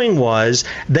were doing was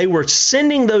they were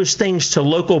sending those things to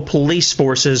local police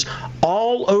forces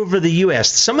all over the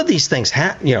U.S. Some of these things,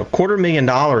 $250,000,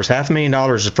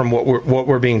 $500,000 from what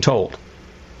we're being told.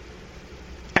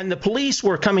 And the police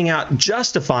were coming out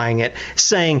justifying it,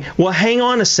 saying, well, hang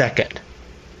on a second.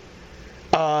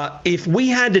 If we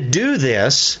had to do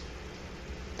this,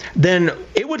 then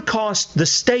it would cost the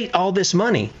state all this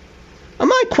money. And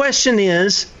my question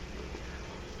is,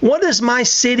 what does my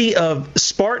city of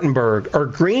Spartanburg or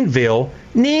Greenville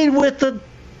need with the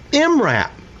MRAP?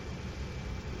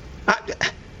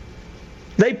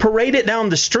 They parade it down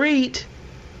the street.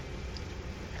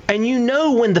 And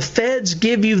when the feds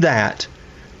give you that,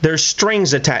 There's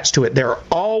strings attached to it. There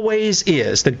always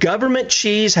is. The government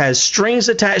cheese has strings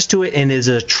attached to it and is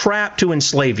a trap to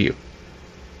enslave you.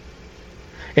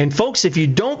 And folks, if you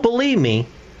don't believe me,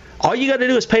 all you got to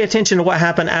do is pay attention to what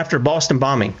happened after Boston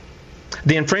bombing.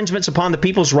 The infringements upon the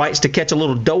people's rights to catch a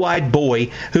little doe-eyed boy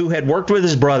who had worked with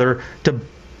his brother to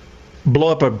blow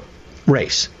up a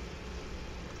race.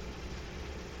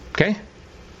 Okay?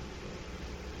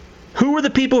 Who were the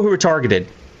people who were targeted?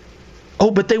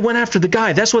 Oh, but they went after the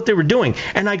guy. That's what they were doing.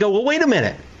 And I go, well, wait a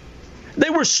minute. They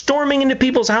were storming into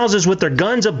people's houses with their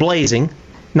guns a-blazing.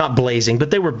 Not blazing,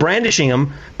 but they were brandishing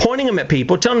them, pointing them at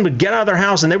people, telling them to get out of their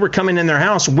house, and they were coming in their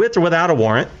house with or without a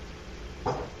warrant.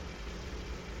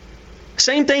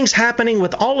 Same thing's happening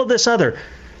with all of this other.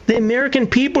 The American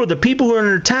people are the people who are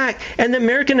under attack, and the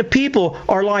American people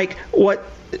are like what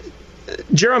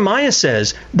Jeremiah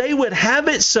says. They would have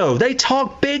it so. They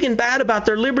talk big and bad about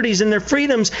their liberties and their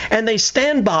freedoms, and they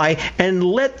stand by and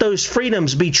let those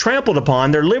freedoms be trampled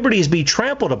upon, their liberties be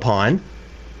trampled upon,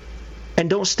 and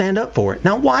don't stand up for it.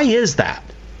 Now, why is that?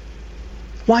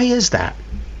 Why is that?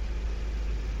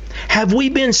 Have we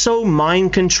been so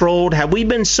mind-controlled? Have we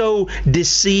been so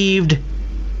deceived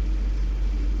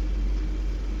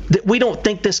that we don't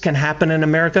think this can happen in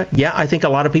America? Yeah, I think a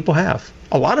lot of people have.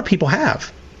 A lot of people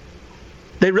have.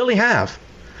 They really have.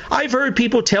 I've heard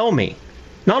people tell me,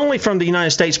 not only from the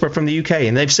United States, but from the UK,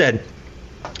 and they've said,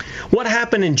 what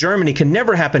happened in Germany can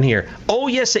never happen here. Oh,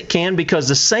 yes, it can, because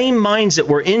the same minds that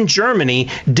were in Germany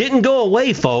didn't go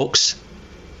away, folks.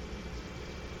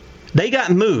 They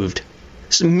got moved.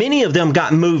 So many of them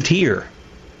got moved here.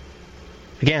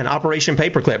 Again, Operation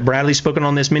Paperclip. Bradley's spoken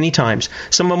on this many times.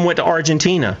 Some of them went to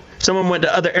Argentina. Some of them went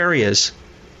to other areas.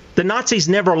 The Nazis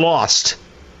never lost.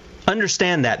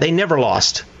 Understand that. They never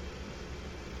lost.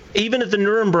 Even at the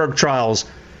Nuremberg trials,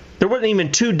 there weren't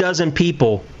even 24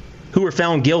 people who were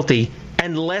found guilty,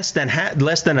 and less than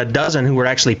a dozen who were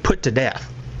actually put to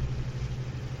death.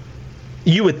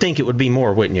 You would think it would be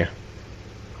more, wouldn't you?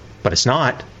 But it's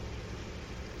not.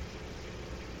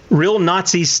 Real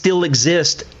Nazis still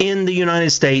exist in the United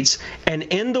States and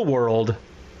in the world.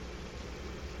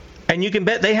 And you can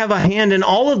bet they have a hand in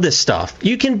all of this stuff.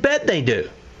 You can bet they do.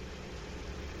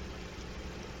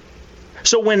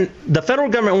 So when the federal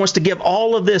government wants to give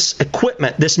all of this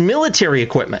equipment, this military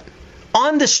equipment,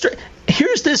 on the street,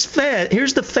 here's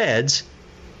the feds.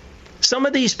 Some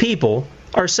of these people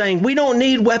are saying we don't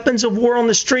need weapons of war on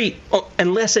the street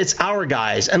unless it's our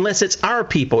guys, unless it's our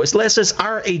people, unless it's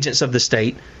our agents of the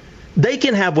state. They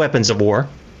can have weapons of war,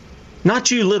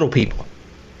 not you little people.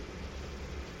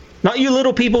 Not you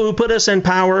little people who put us in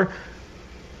power,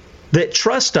 that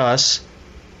trust us,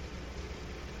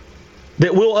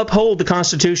 that will uphold the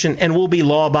Constitution and will be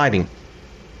law-abiding.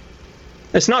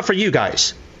 It's not for you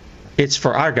guys. It's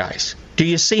for our guys. Do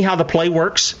you see how the play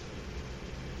works?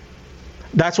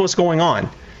 That's what's going on.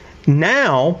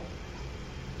 Now,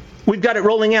 we've got it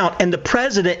rolling out, and the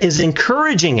president is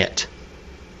encouraging it.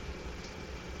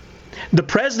 The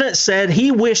president said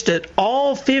he wished that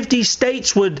all 50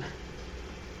 states would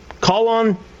call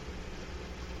on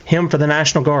him for the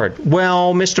National Guard.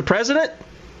 Well, Mr. President,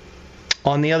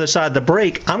 on the other side of the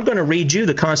break, I'm going to read you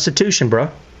the Constitution, bro.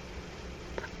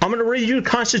 I'm going to read you the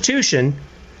Constitution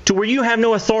to where you have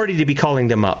no authority to be calling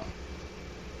them up.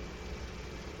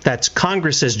 That's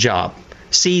Congress's job.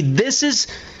 See, this is,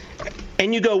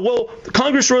 and you go, well,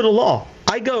 Congress wrote a law.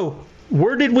 I go,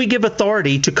 where did we give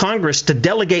authority to Congress to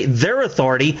delegate their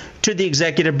authority to the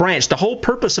executive branch? The whole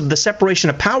purpose of the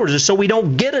separation of powers is so we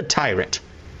don't get a tyrant.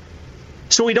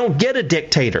 So we don't get a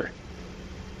dictator.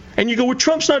 And you go, well,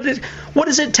 Trump's not a dictator. What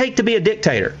does it take to be a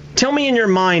dictator? Tell me in your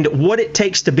mind what it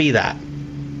takes to be that.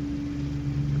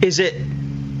 Is it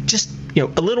just, a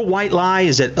little white lie?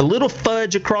 Is it a little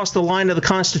fudge across the line of the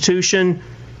Constitution?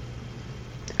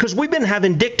 Because we've been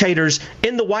having dictators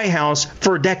in the White House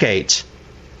for decades.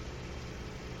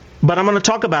 But I'm going to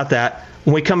talk about that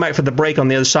when we come back for the break on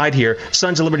the other side here.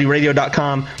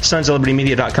 SonsOfLibertyRadio.com,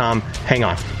 SonsOfLibertyMedia.com. Hang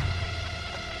on.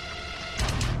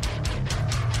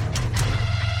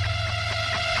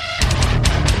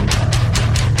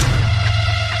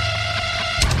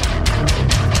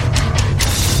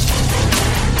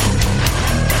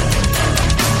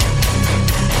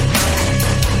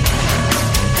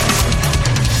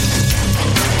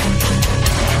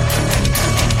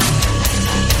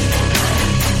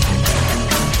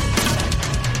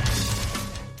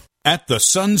 At the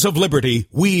Sons of Liberty,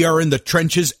 we are in the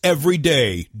trenches every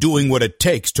day, doing what it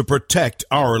takes to protect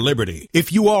our liberty.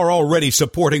 If you are already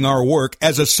supporting our work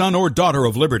as a son or daughter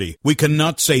of liberty, we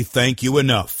cannot say thank you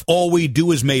enough. All we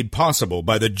do is made possible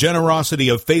by the generosity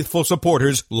of faithful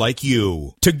supporters like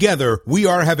you. Together, we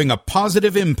are having a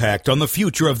positive impact on the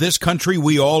future of this country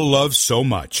we all love so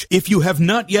much. If you have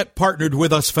not yet partnered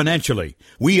with us financially,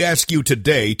 we ask you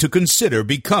today to consider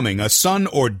becoming a son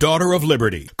or daughter of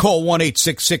liberty. Call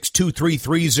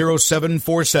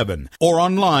 1-866-233-0747 or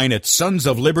online at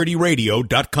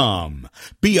sonsoflibertyradio.com.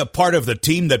 Be a part of the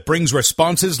team that brings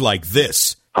responses like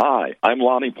this. Hi, I'm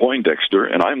Lonnie Poindexter,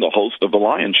 and I'm the host of the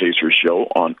Lion Chaser Show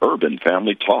on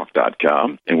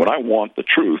UrbanFamilyTalk.com. And when I want the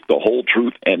truth, the whole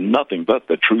truth, and nothing but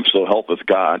the truth, so help us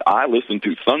God, I listen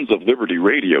to Sons of Liberty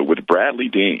Radio with Bradley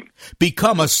Dean.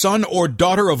 Become a son or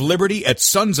daughter of liberty at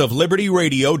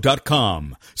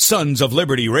sonsoflibertyradio.com.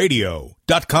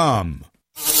 Sonsoflibertyradio.com.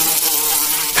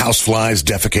 Houseflies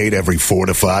defecate every 4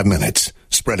 to 5 minutes,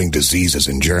 spreading diseases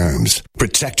and germs.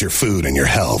 Protect your food and your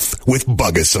health with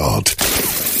Bug Assault,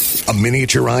 a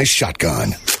miniaturized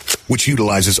shotgun, which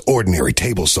utilizes ordinary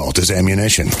table salt as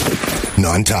ammunition.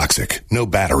 Non-toxic, no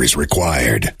batteries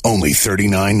required. Only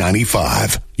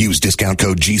 $39.95. Use discount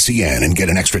code GCN and get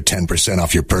an extra 10%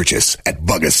 off your purchase at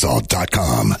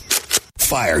bugassault.com.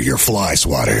 Fire your fly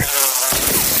swatter.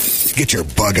 Get your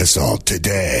Bug Assault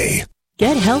today.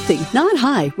 Get healthy, not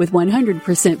high, with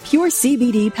 100% pure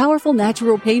CBD powerful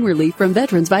natural pain relief from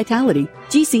Veterans Vitality.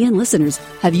 GCN listeners,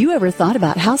 have you ever thought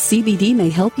about how CBD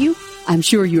may help you? I'm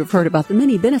sure you have heard about the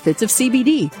many benefits of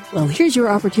CBD. Well, here's your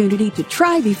opportunity to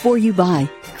try before you buy.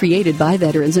 Created by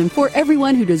veterans and for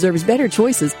everyone who deserves better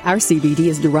choices, our CBD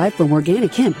is derived from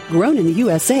organic hemp, grown in the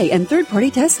USA and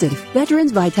third-party tested.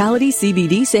 Veterans Vitality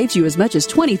CBD saves you as much as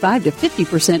 25 to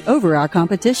 50% over our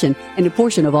competition, and a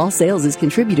portion of all sales is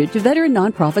contributed to veteran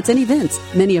nonprofits and events.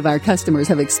 Many of our customers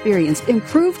have experienced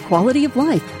improved quality of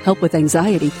life, help with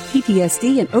anxiety,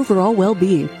 PTSD, and overall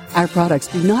well-being. Our products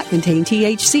do not contain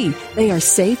THC. They are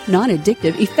safe,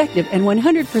 non-addictive, effective, and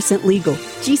 100% legal.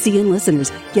 GCN listeners,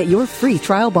 get your free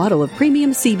trial bottle of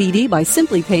premium CBD by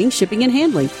simply paying shipping and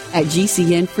handling at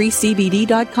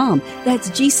GCNFreeCBD.com. That's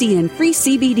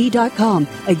GCNFreeCBD.com.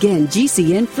 Again,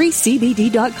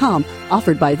 GCNFreeCBD.com.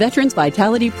 Offered by Veterans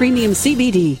Vitality Premium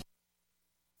CBD.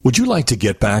 Would you like to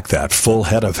get back that full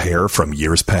head of hair from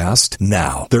years past?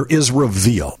 Now, there is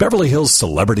Reveal. Beverly Hills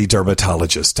celebrity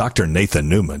dermatologist Dr. Nathan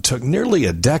Newman took nearly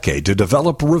a decade to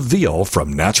develop Reveal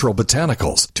from natural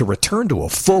botanicals to return to a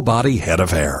full-body head of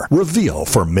hair. Reveal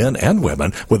for men and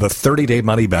women with a 30-day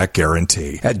money-back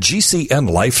guarantee at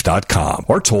GCNlife.com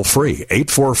or toll-free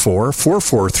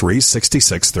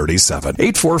 844-443-6637.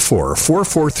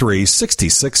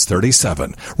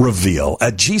 844-443-6637. Reveal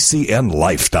at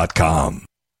GCNlife.com.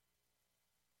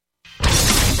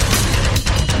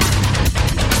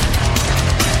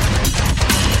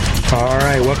 All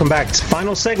right, welcome back. It's the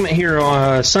final segment here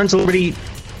on Sons of Liberty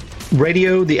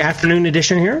Radio, the afternoon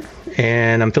edition here.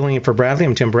 And I'm filling in for Bradley.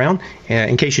 I'm Tim Brown,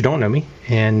 in case you don't know me.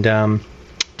 And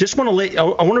just want to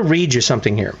I want to read you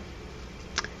something here.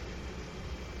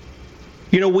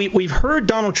 You know, we've heard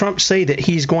Donald Trump say that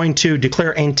he's going to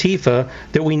declare Antifa,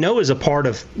 that we know is a part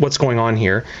of what's going on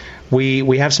here.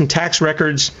 We have some tax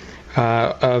records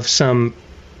of some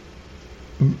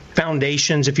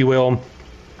foundations, if you will,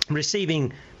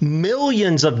 receiving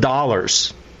millions of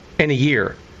dollars in a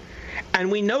year. And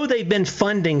we know they've been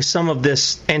funding some of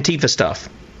this Antifa stuff.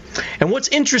 And what's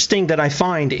interesting that I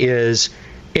find is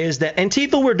that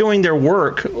Antifa were doing their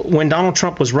work when Donald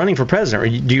Trump was running for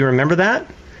president. Do you remember that?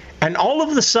 And all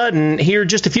of a sudden, here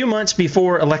just a few months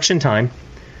before election time,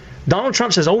 Donald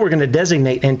Trump says, we're going to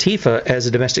designate Antifa as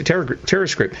a domestic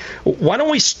terrorist group. Why don't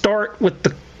we start with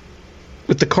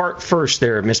the cart first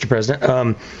there, Mr.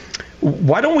 President?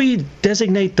 Why don't we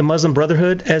designate the Muslim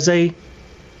Brotherhood as a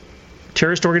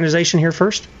terrorist organization here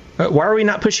first? Why are we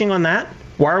not pushing on that?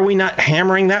 Why are we not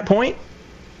hammering that point?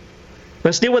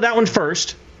 Let's deal with that one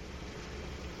first.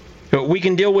 We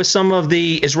can deal with some of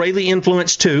the Israeli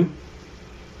influence too.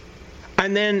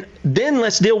 And then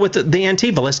let's deal with the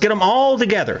Antifa. Let's get them all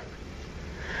together.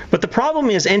 But the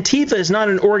problem is Antifa is not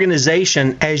an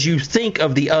organization as you think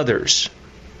of the others.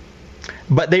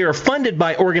 But they are funded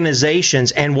by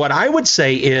organizations, and what I would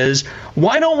say is,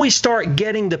 why don't we start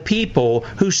getting the people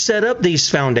who set up these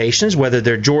foundations, whether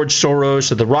they're George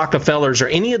Soros or the Rockefellers or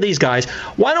any of these guys,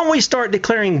 why don't we start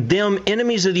declaring them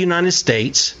enemies of the United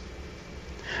States,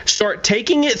 start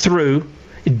taking it through,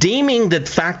 deeming the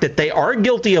fact that they are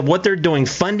guilty of what they're doing,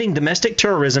 funding domestic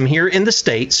terrorism here in the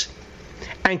States,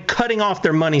 and cutting off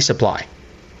their money supply?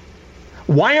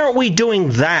 Why aren't we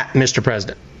doing that, Mr.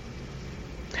 President?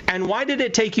 And why did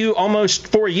it take you almost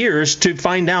 4 years to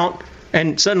find out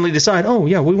and suddenly decide, oh,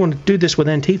 yeah, we want to do this with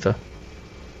Antifa?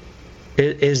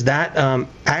 Is that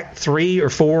Act 3 or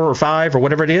 4 or 5 or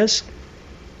whatever it is?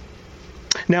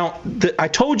 Now, I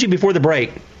told you before the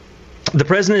break, the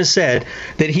president has said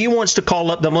that he wants to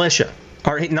call up the militia.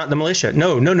 Or not the militia.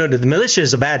 No. The militia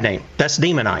is a bad name. That's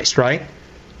demonized, right?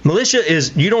 Militia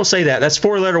is, you don't say that. That's a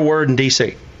 4-letter word in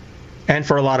D.C. and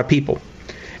for a lot of people.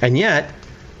 And yet,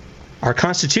 our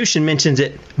Constitution mentions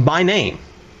it by name.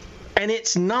 And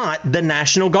it's not the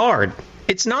National Guard.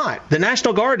 It's not. The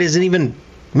National Guard isn't even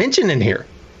mentioned in here.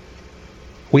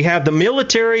 We have the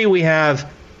military, we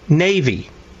have Navy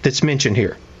that's mentioned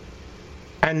here.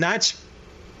 And that's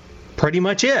pretty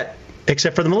much it,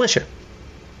 except for the militia.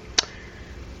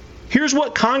 Here's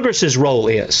what Congress's role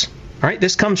is. All right,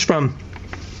 this comes from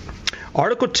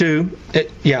Article 1,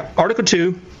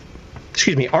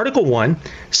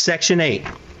 Section 8.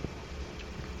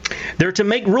 They're to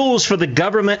make rules for the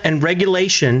government and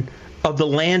regulation of the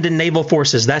land and naval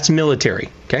forces. That's military,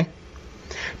 okay?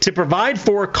 To provide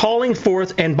for calling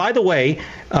forth, and by the way,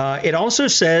 it also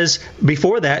says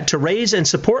before that, to raise and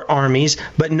support armies,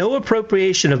 but no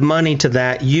appropriation of money to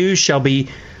that used shall be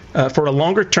for a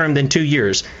longer term than 2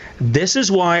 years. This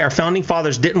is why our founding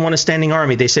fathers didn't want a standing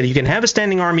army. They said you can have a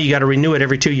standing army, you got to renew it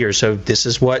every 2 years. So this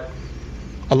is what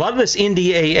a lot of this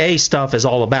NDAA stuff is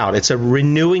all about. It's a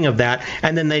renewing of that,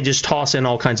 and then they just toss in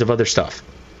all kinds of other stuff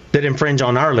that infringe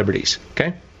on our liberties.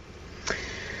 Okay?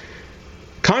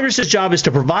 Congress's job is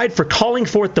to provide for calling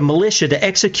forth the militia to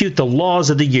execute the laws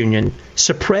of the Union,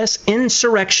 suppress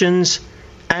insurrections,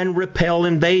 and repel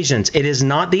invasions. It is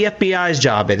not the FBI's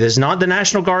job. It is not the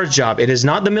National Guard's job. It is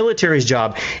not the military's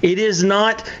job. It is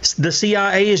not the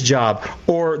CIA's job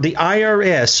or the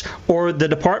IRS or the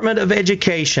Department of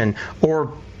Education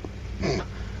or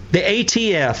the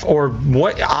ATF or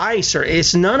what ICE. Or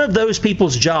it's none of those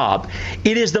people's job.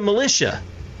 It is the militia.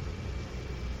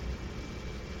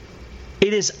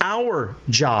 It is our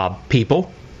job,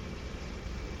 people.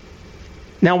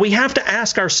 Now, we have to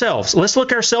ask ourselves, let's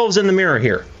look ourselves in the mirror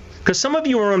here, because some of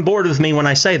you are on board with me when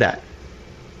I say that.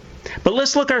 But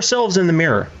let's look ourselves in the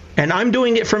mirror, and I'm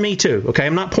doing it for me too, okay?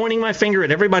 I'm not pointing my finger at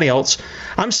everybody else.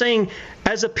 I'm saying,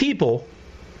 as a people,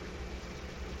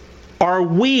 are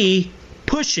we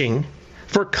pushing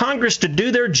for Congress to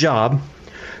do their job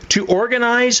to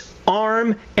organize,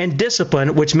 arm, and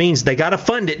discipline, which means they got to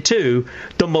fund it too,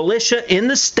 the militia in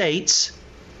the states,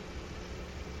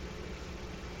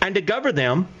 and to govern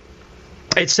them?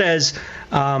 It says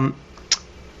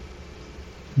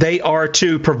they are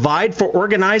to provide for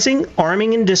organizing,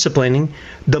 arming, and disciplining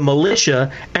the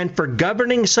militia, and for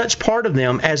governing such part of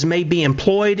them as may be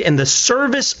employed in the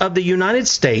service of the United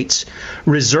States,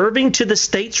 reserving to the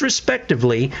states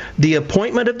respectively the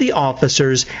appointment of the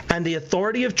officers and the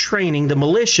authority of training the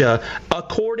militia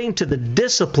according to the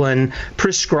discipline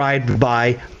prescribed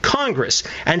by Congress.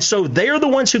 And so they're the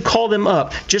ones who call them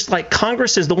up. Just like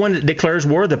Congress is the one that declares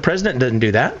war, the president doesn't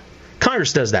do that.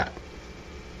 Congress does that.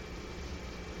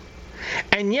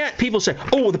 And yet people say,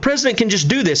 oh, the president can just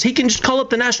do this. He can just call up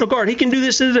the National Guard. He can do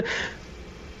this.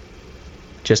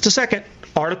 Just a second.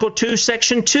 Article 2,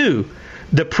 Section 2.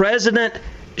 The president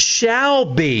shall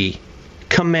be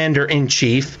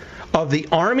commander-in-chief of the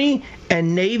Army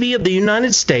and Navy of the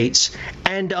United States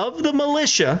and of the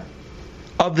militia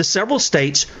of the several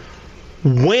states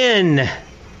when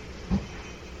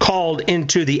called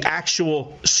into the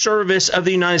actual service of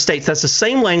the United States. That's the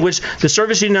same language, the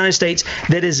service of the United States,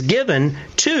 that is given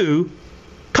to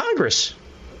Congress,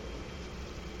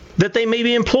 that they may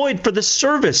be employed for the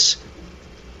service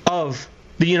of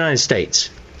the United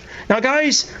States. Now,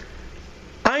 guys,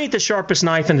 I ain't the sharpest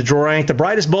knife in the drawer. I ain't the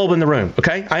brightest bulb in the room,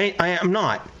 okay? I am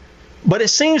not. But it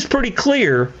seems pretty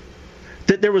clear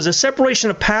that there was a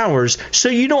separation of powers, so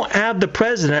you don't have the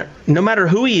president, no matter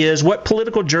who he is, what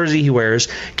political jersey he wears,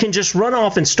 can just run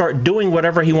off and start doing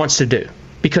whatever he wants to do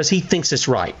because he thinks it's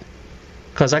right.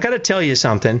 Because I got to tell you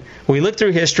something. We look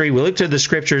through history, we look through the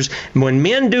scriptures, and when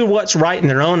men do what's right in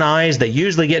their own eyes, they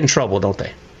usually get in trouble, don't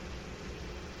they?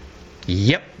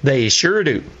 Yep, they sure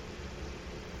do.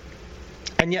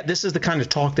 And yet this is the kind of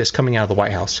talk that's coming out of the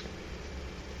White House.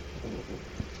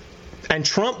 And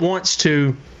Trump wants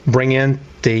to bring in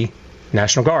the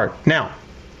National Guard. Now,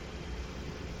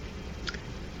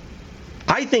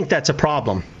 I think that's a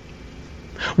problem.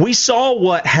 We saw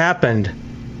what happened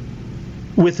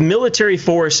with military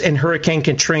force in Hurricane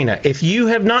Katrina. If you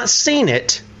have not seen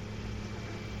it,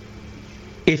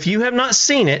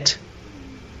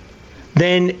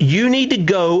 then you need to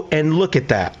go and look at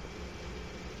that.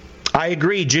 I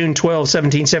agree, June 12,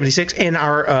 1776, in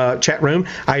our chat room.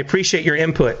 I appreciate your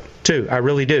input. too. I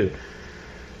really do.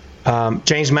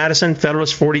 James Madison,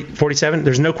 Federalist 47,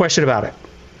 there's no question about it.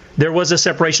 There was a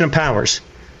separation of powers.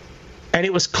 And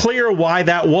it was clear why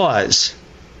that was.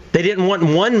 They didn't want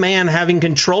one man having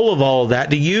control of all of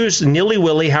that to use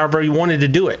nilly-willy however he wanted to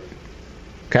do it.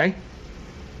 Okay?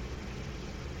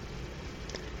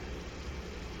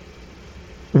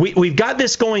 We've got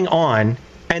this going on,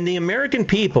 and the American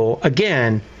people,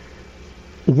 again,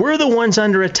 we're the ones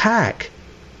under attack.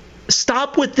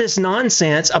 Stop with this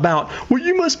nonsense about, well,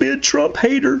 you must be a Trump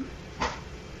hater.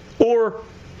 Or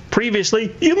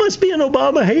previously, you must be an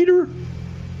Obama hater.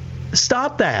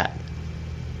 Stop that.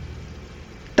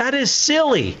 That is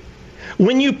silly.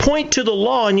 When you point to the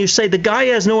law and you say the guy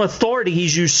has no authority,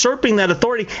 he's usurping that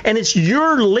authority, and it's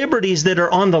your liberties that are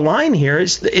on the line here.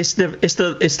 It's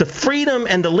the freedom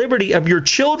and the liberty of your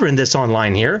children that's on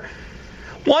line here.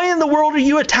 Why in the world are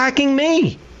you attacking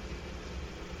me?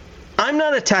 I'm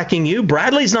not attacking you.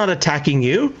 Bradley's not attacking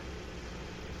you.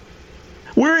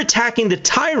 We're attacking the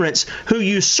tyrants who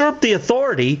usurp the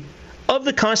authority of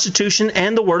the Constitution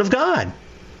and the Word of God.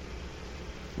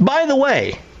 By the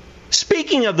way,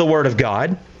 speaking of the Word of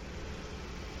God,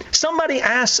 somebody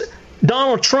asked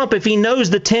Donald Trump if he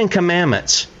knows the Ten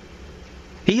Commandments.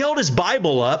 He held his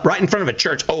Bible up right in front of a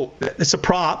church. Oh, it's a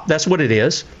prop. That's what it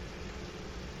is.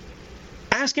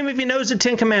 Ask him if he knows the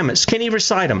Ten Commandments. Can he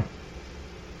recite them?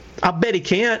 I bet he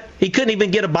can't. He couldn't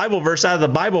even get a Bible verse out of the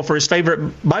Bible for his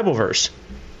favorite Bible verse.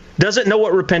 Doesn't know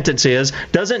what repentance is.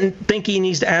 Doesn't think he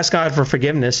needs to ask God for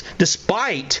forgiveness,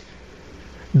 despite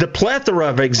the plethora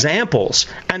of examples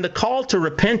and the call to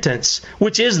repentance,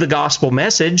 which is the gospel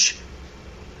message.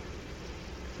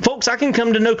 Folks, I can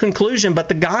come to no conclusion, but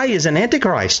the guy is an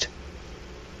antichrist.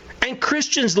 And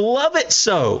Christians love it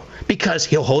so, because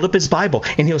he'll hold up his Bible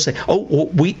and he'll say, oh, well,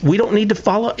 we don't need to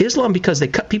follow Islam because they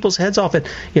cut people's heads off at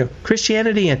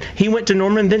Christianity. And he went to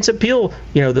Norman Vincent Peale,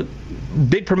 the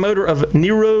big promoter of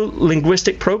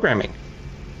neuro-linguistic programming.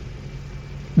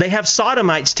 They have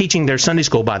sodomites teaching their Sunday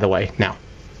school, by the way, now.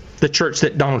 The church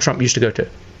that Donald Trump used to go to.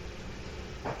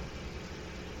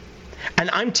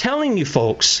 And I'm telling you,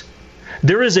 folks,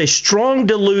 there is a strong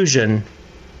delusion.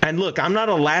 And look, I'm not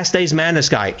a Last Days Madness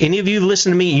guy. Any of you who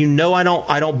listen to me, you know I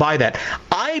don't buy that.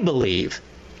 I believe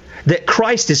that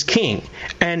Christ is king.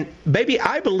 And baby,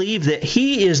 I believe that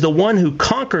he is the one who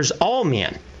conquers all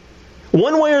men.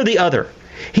 One way or the other.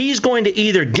 He's going to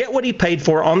either get what he paid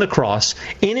for on the cross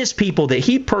in his people that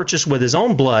he purchased with his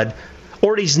own blood,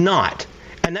 or he's not.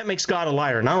 And that makes God a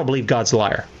liar. And I don't believe God's a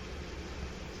liar.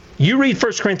 You read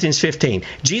 1 Corinthians 15.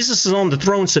 Jesus is on the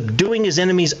throne subduing his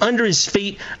enemies under his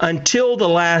feet until the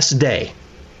last day.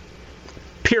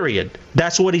 Period.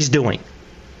 That's what he's doing.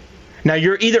 Now,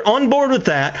 you're either on board with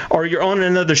that or you're on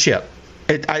another ship.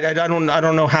 I don't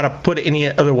know how to put it any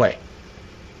other way.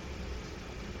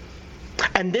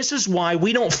 And this is why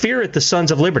we don't fear it, the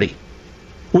Sons of Liberty.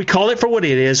 We call it for what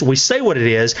it is. We say what it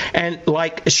is. And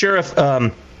like Sheriff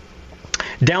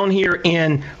down here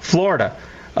in Florida,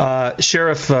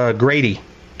 Sheriff Grady,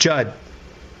 Judd,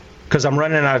 because I'm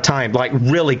running out of time, like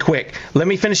really quick. Let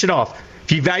me finish it off.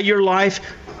 If you value your life,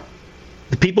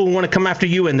 the people who want to come after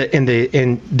you in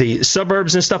the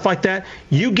suburbs and stuff like that,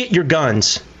 you get your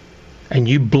guns and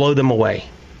you blow them away.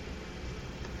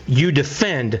 You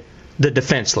defend the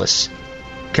defenseless.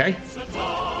 Okay?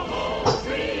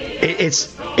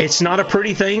 It's not a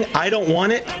pretty thing. I don't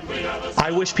want it.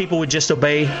 I wish people would just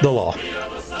obey the law.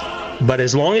 But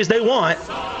as long as they want,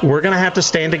 we're going to have to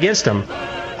stand against them.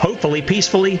 Hopefully,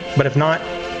 peacefully. But if not,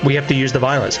 we have to use the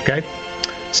violence. Okay?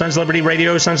 Sons of Liberty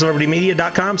Radio,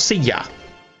 sonsoflibertymedia.com. See ya.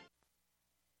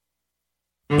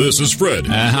 This is Fred.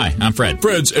 Hi, I'm Fred.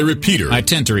 Fred's a repeater. I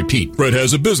tend to repeat. Fred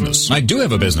has a business. I do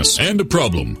have a business. And a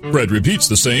problem. Fred repeats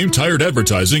the same tired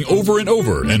advertising over and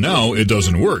over, and now it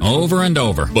doesn't work. Over and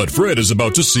over. But Fred is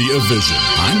about to see a vision.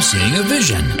 I'm seeing a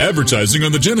vision. Advertising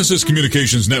on the Genesis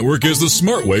Communications Network is the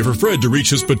smart way for Fred to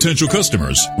reach his potential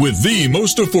customers with the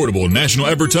most affordable national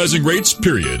advertising rates,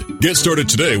 period. Get started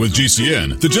today with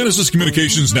GCN, the Genesis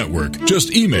Communications Network.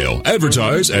 Just email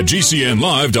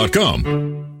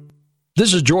advertise@gcnlive.com.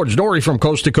 This is George Norrie from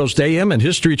Coast to Coast AM and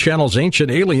History Channel's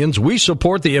Ancient Aliens. We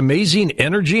support the amazing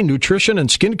energy, nutrition, and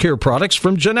skincare products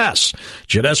from Jeunesse.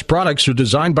 Jeunesse products are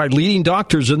designed by leading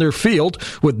doctors in their field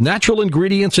with natural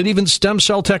ingredients and even stem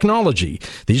cell technology.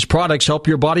 These products help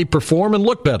your body perform and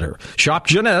look better. Shop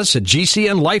Jeunesse at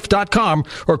gcnlife.com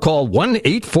or call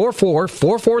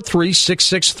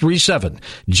 1-844-443-6637.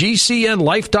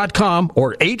 gcnlife.com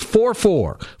or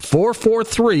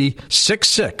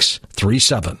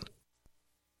 844-443-6637.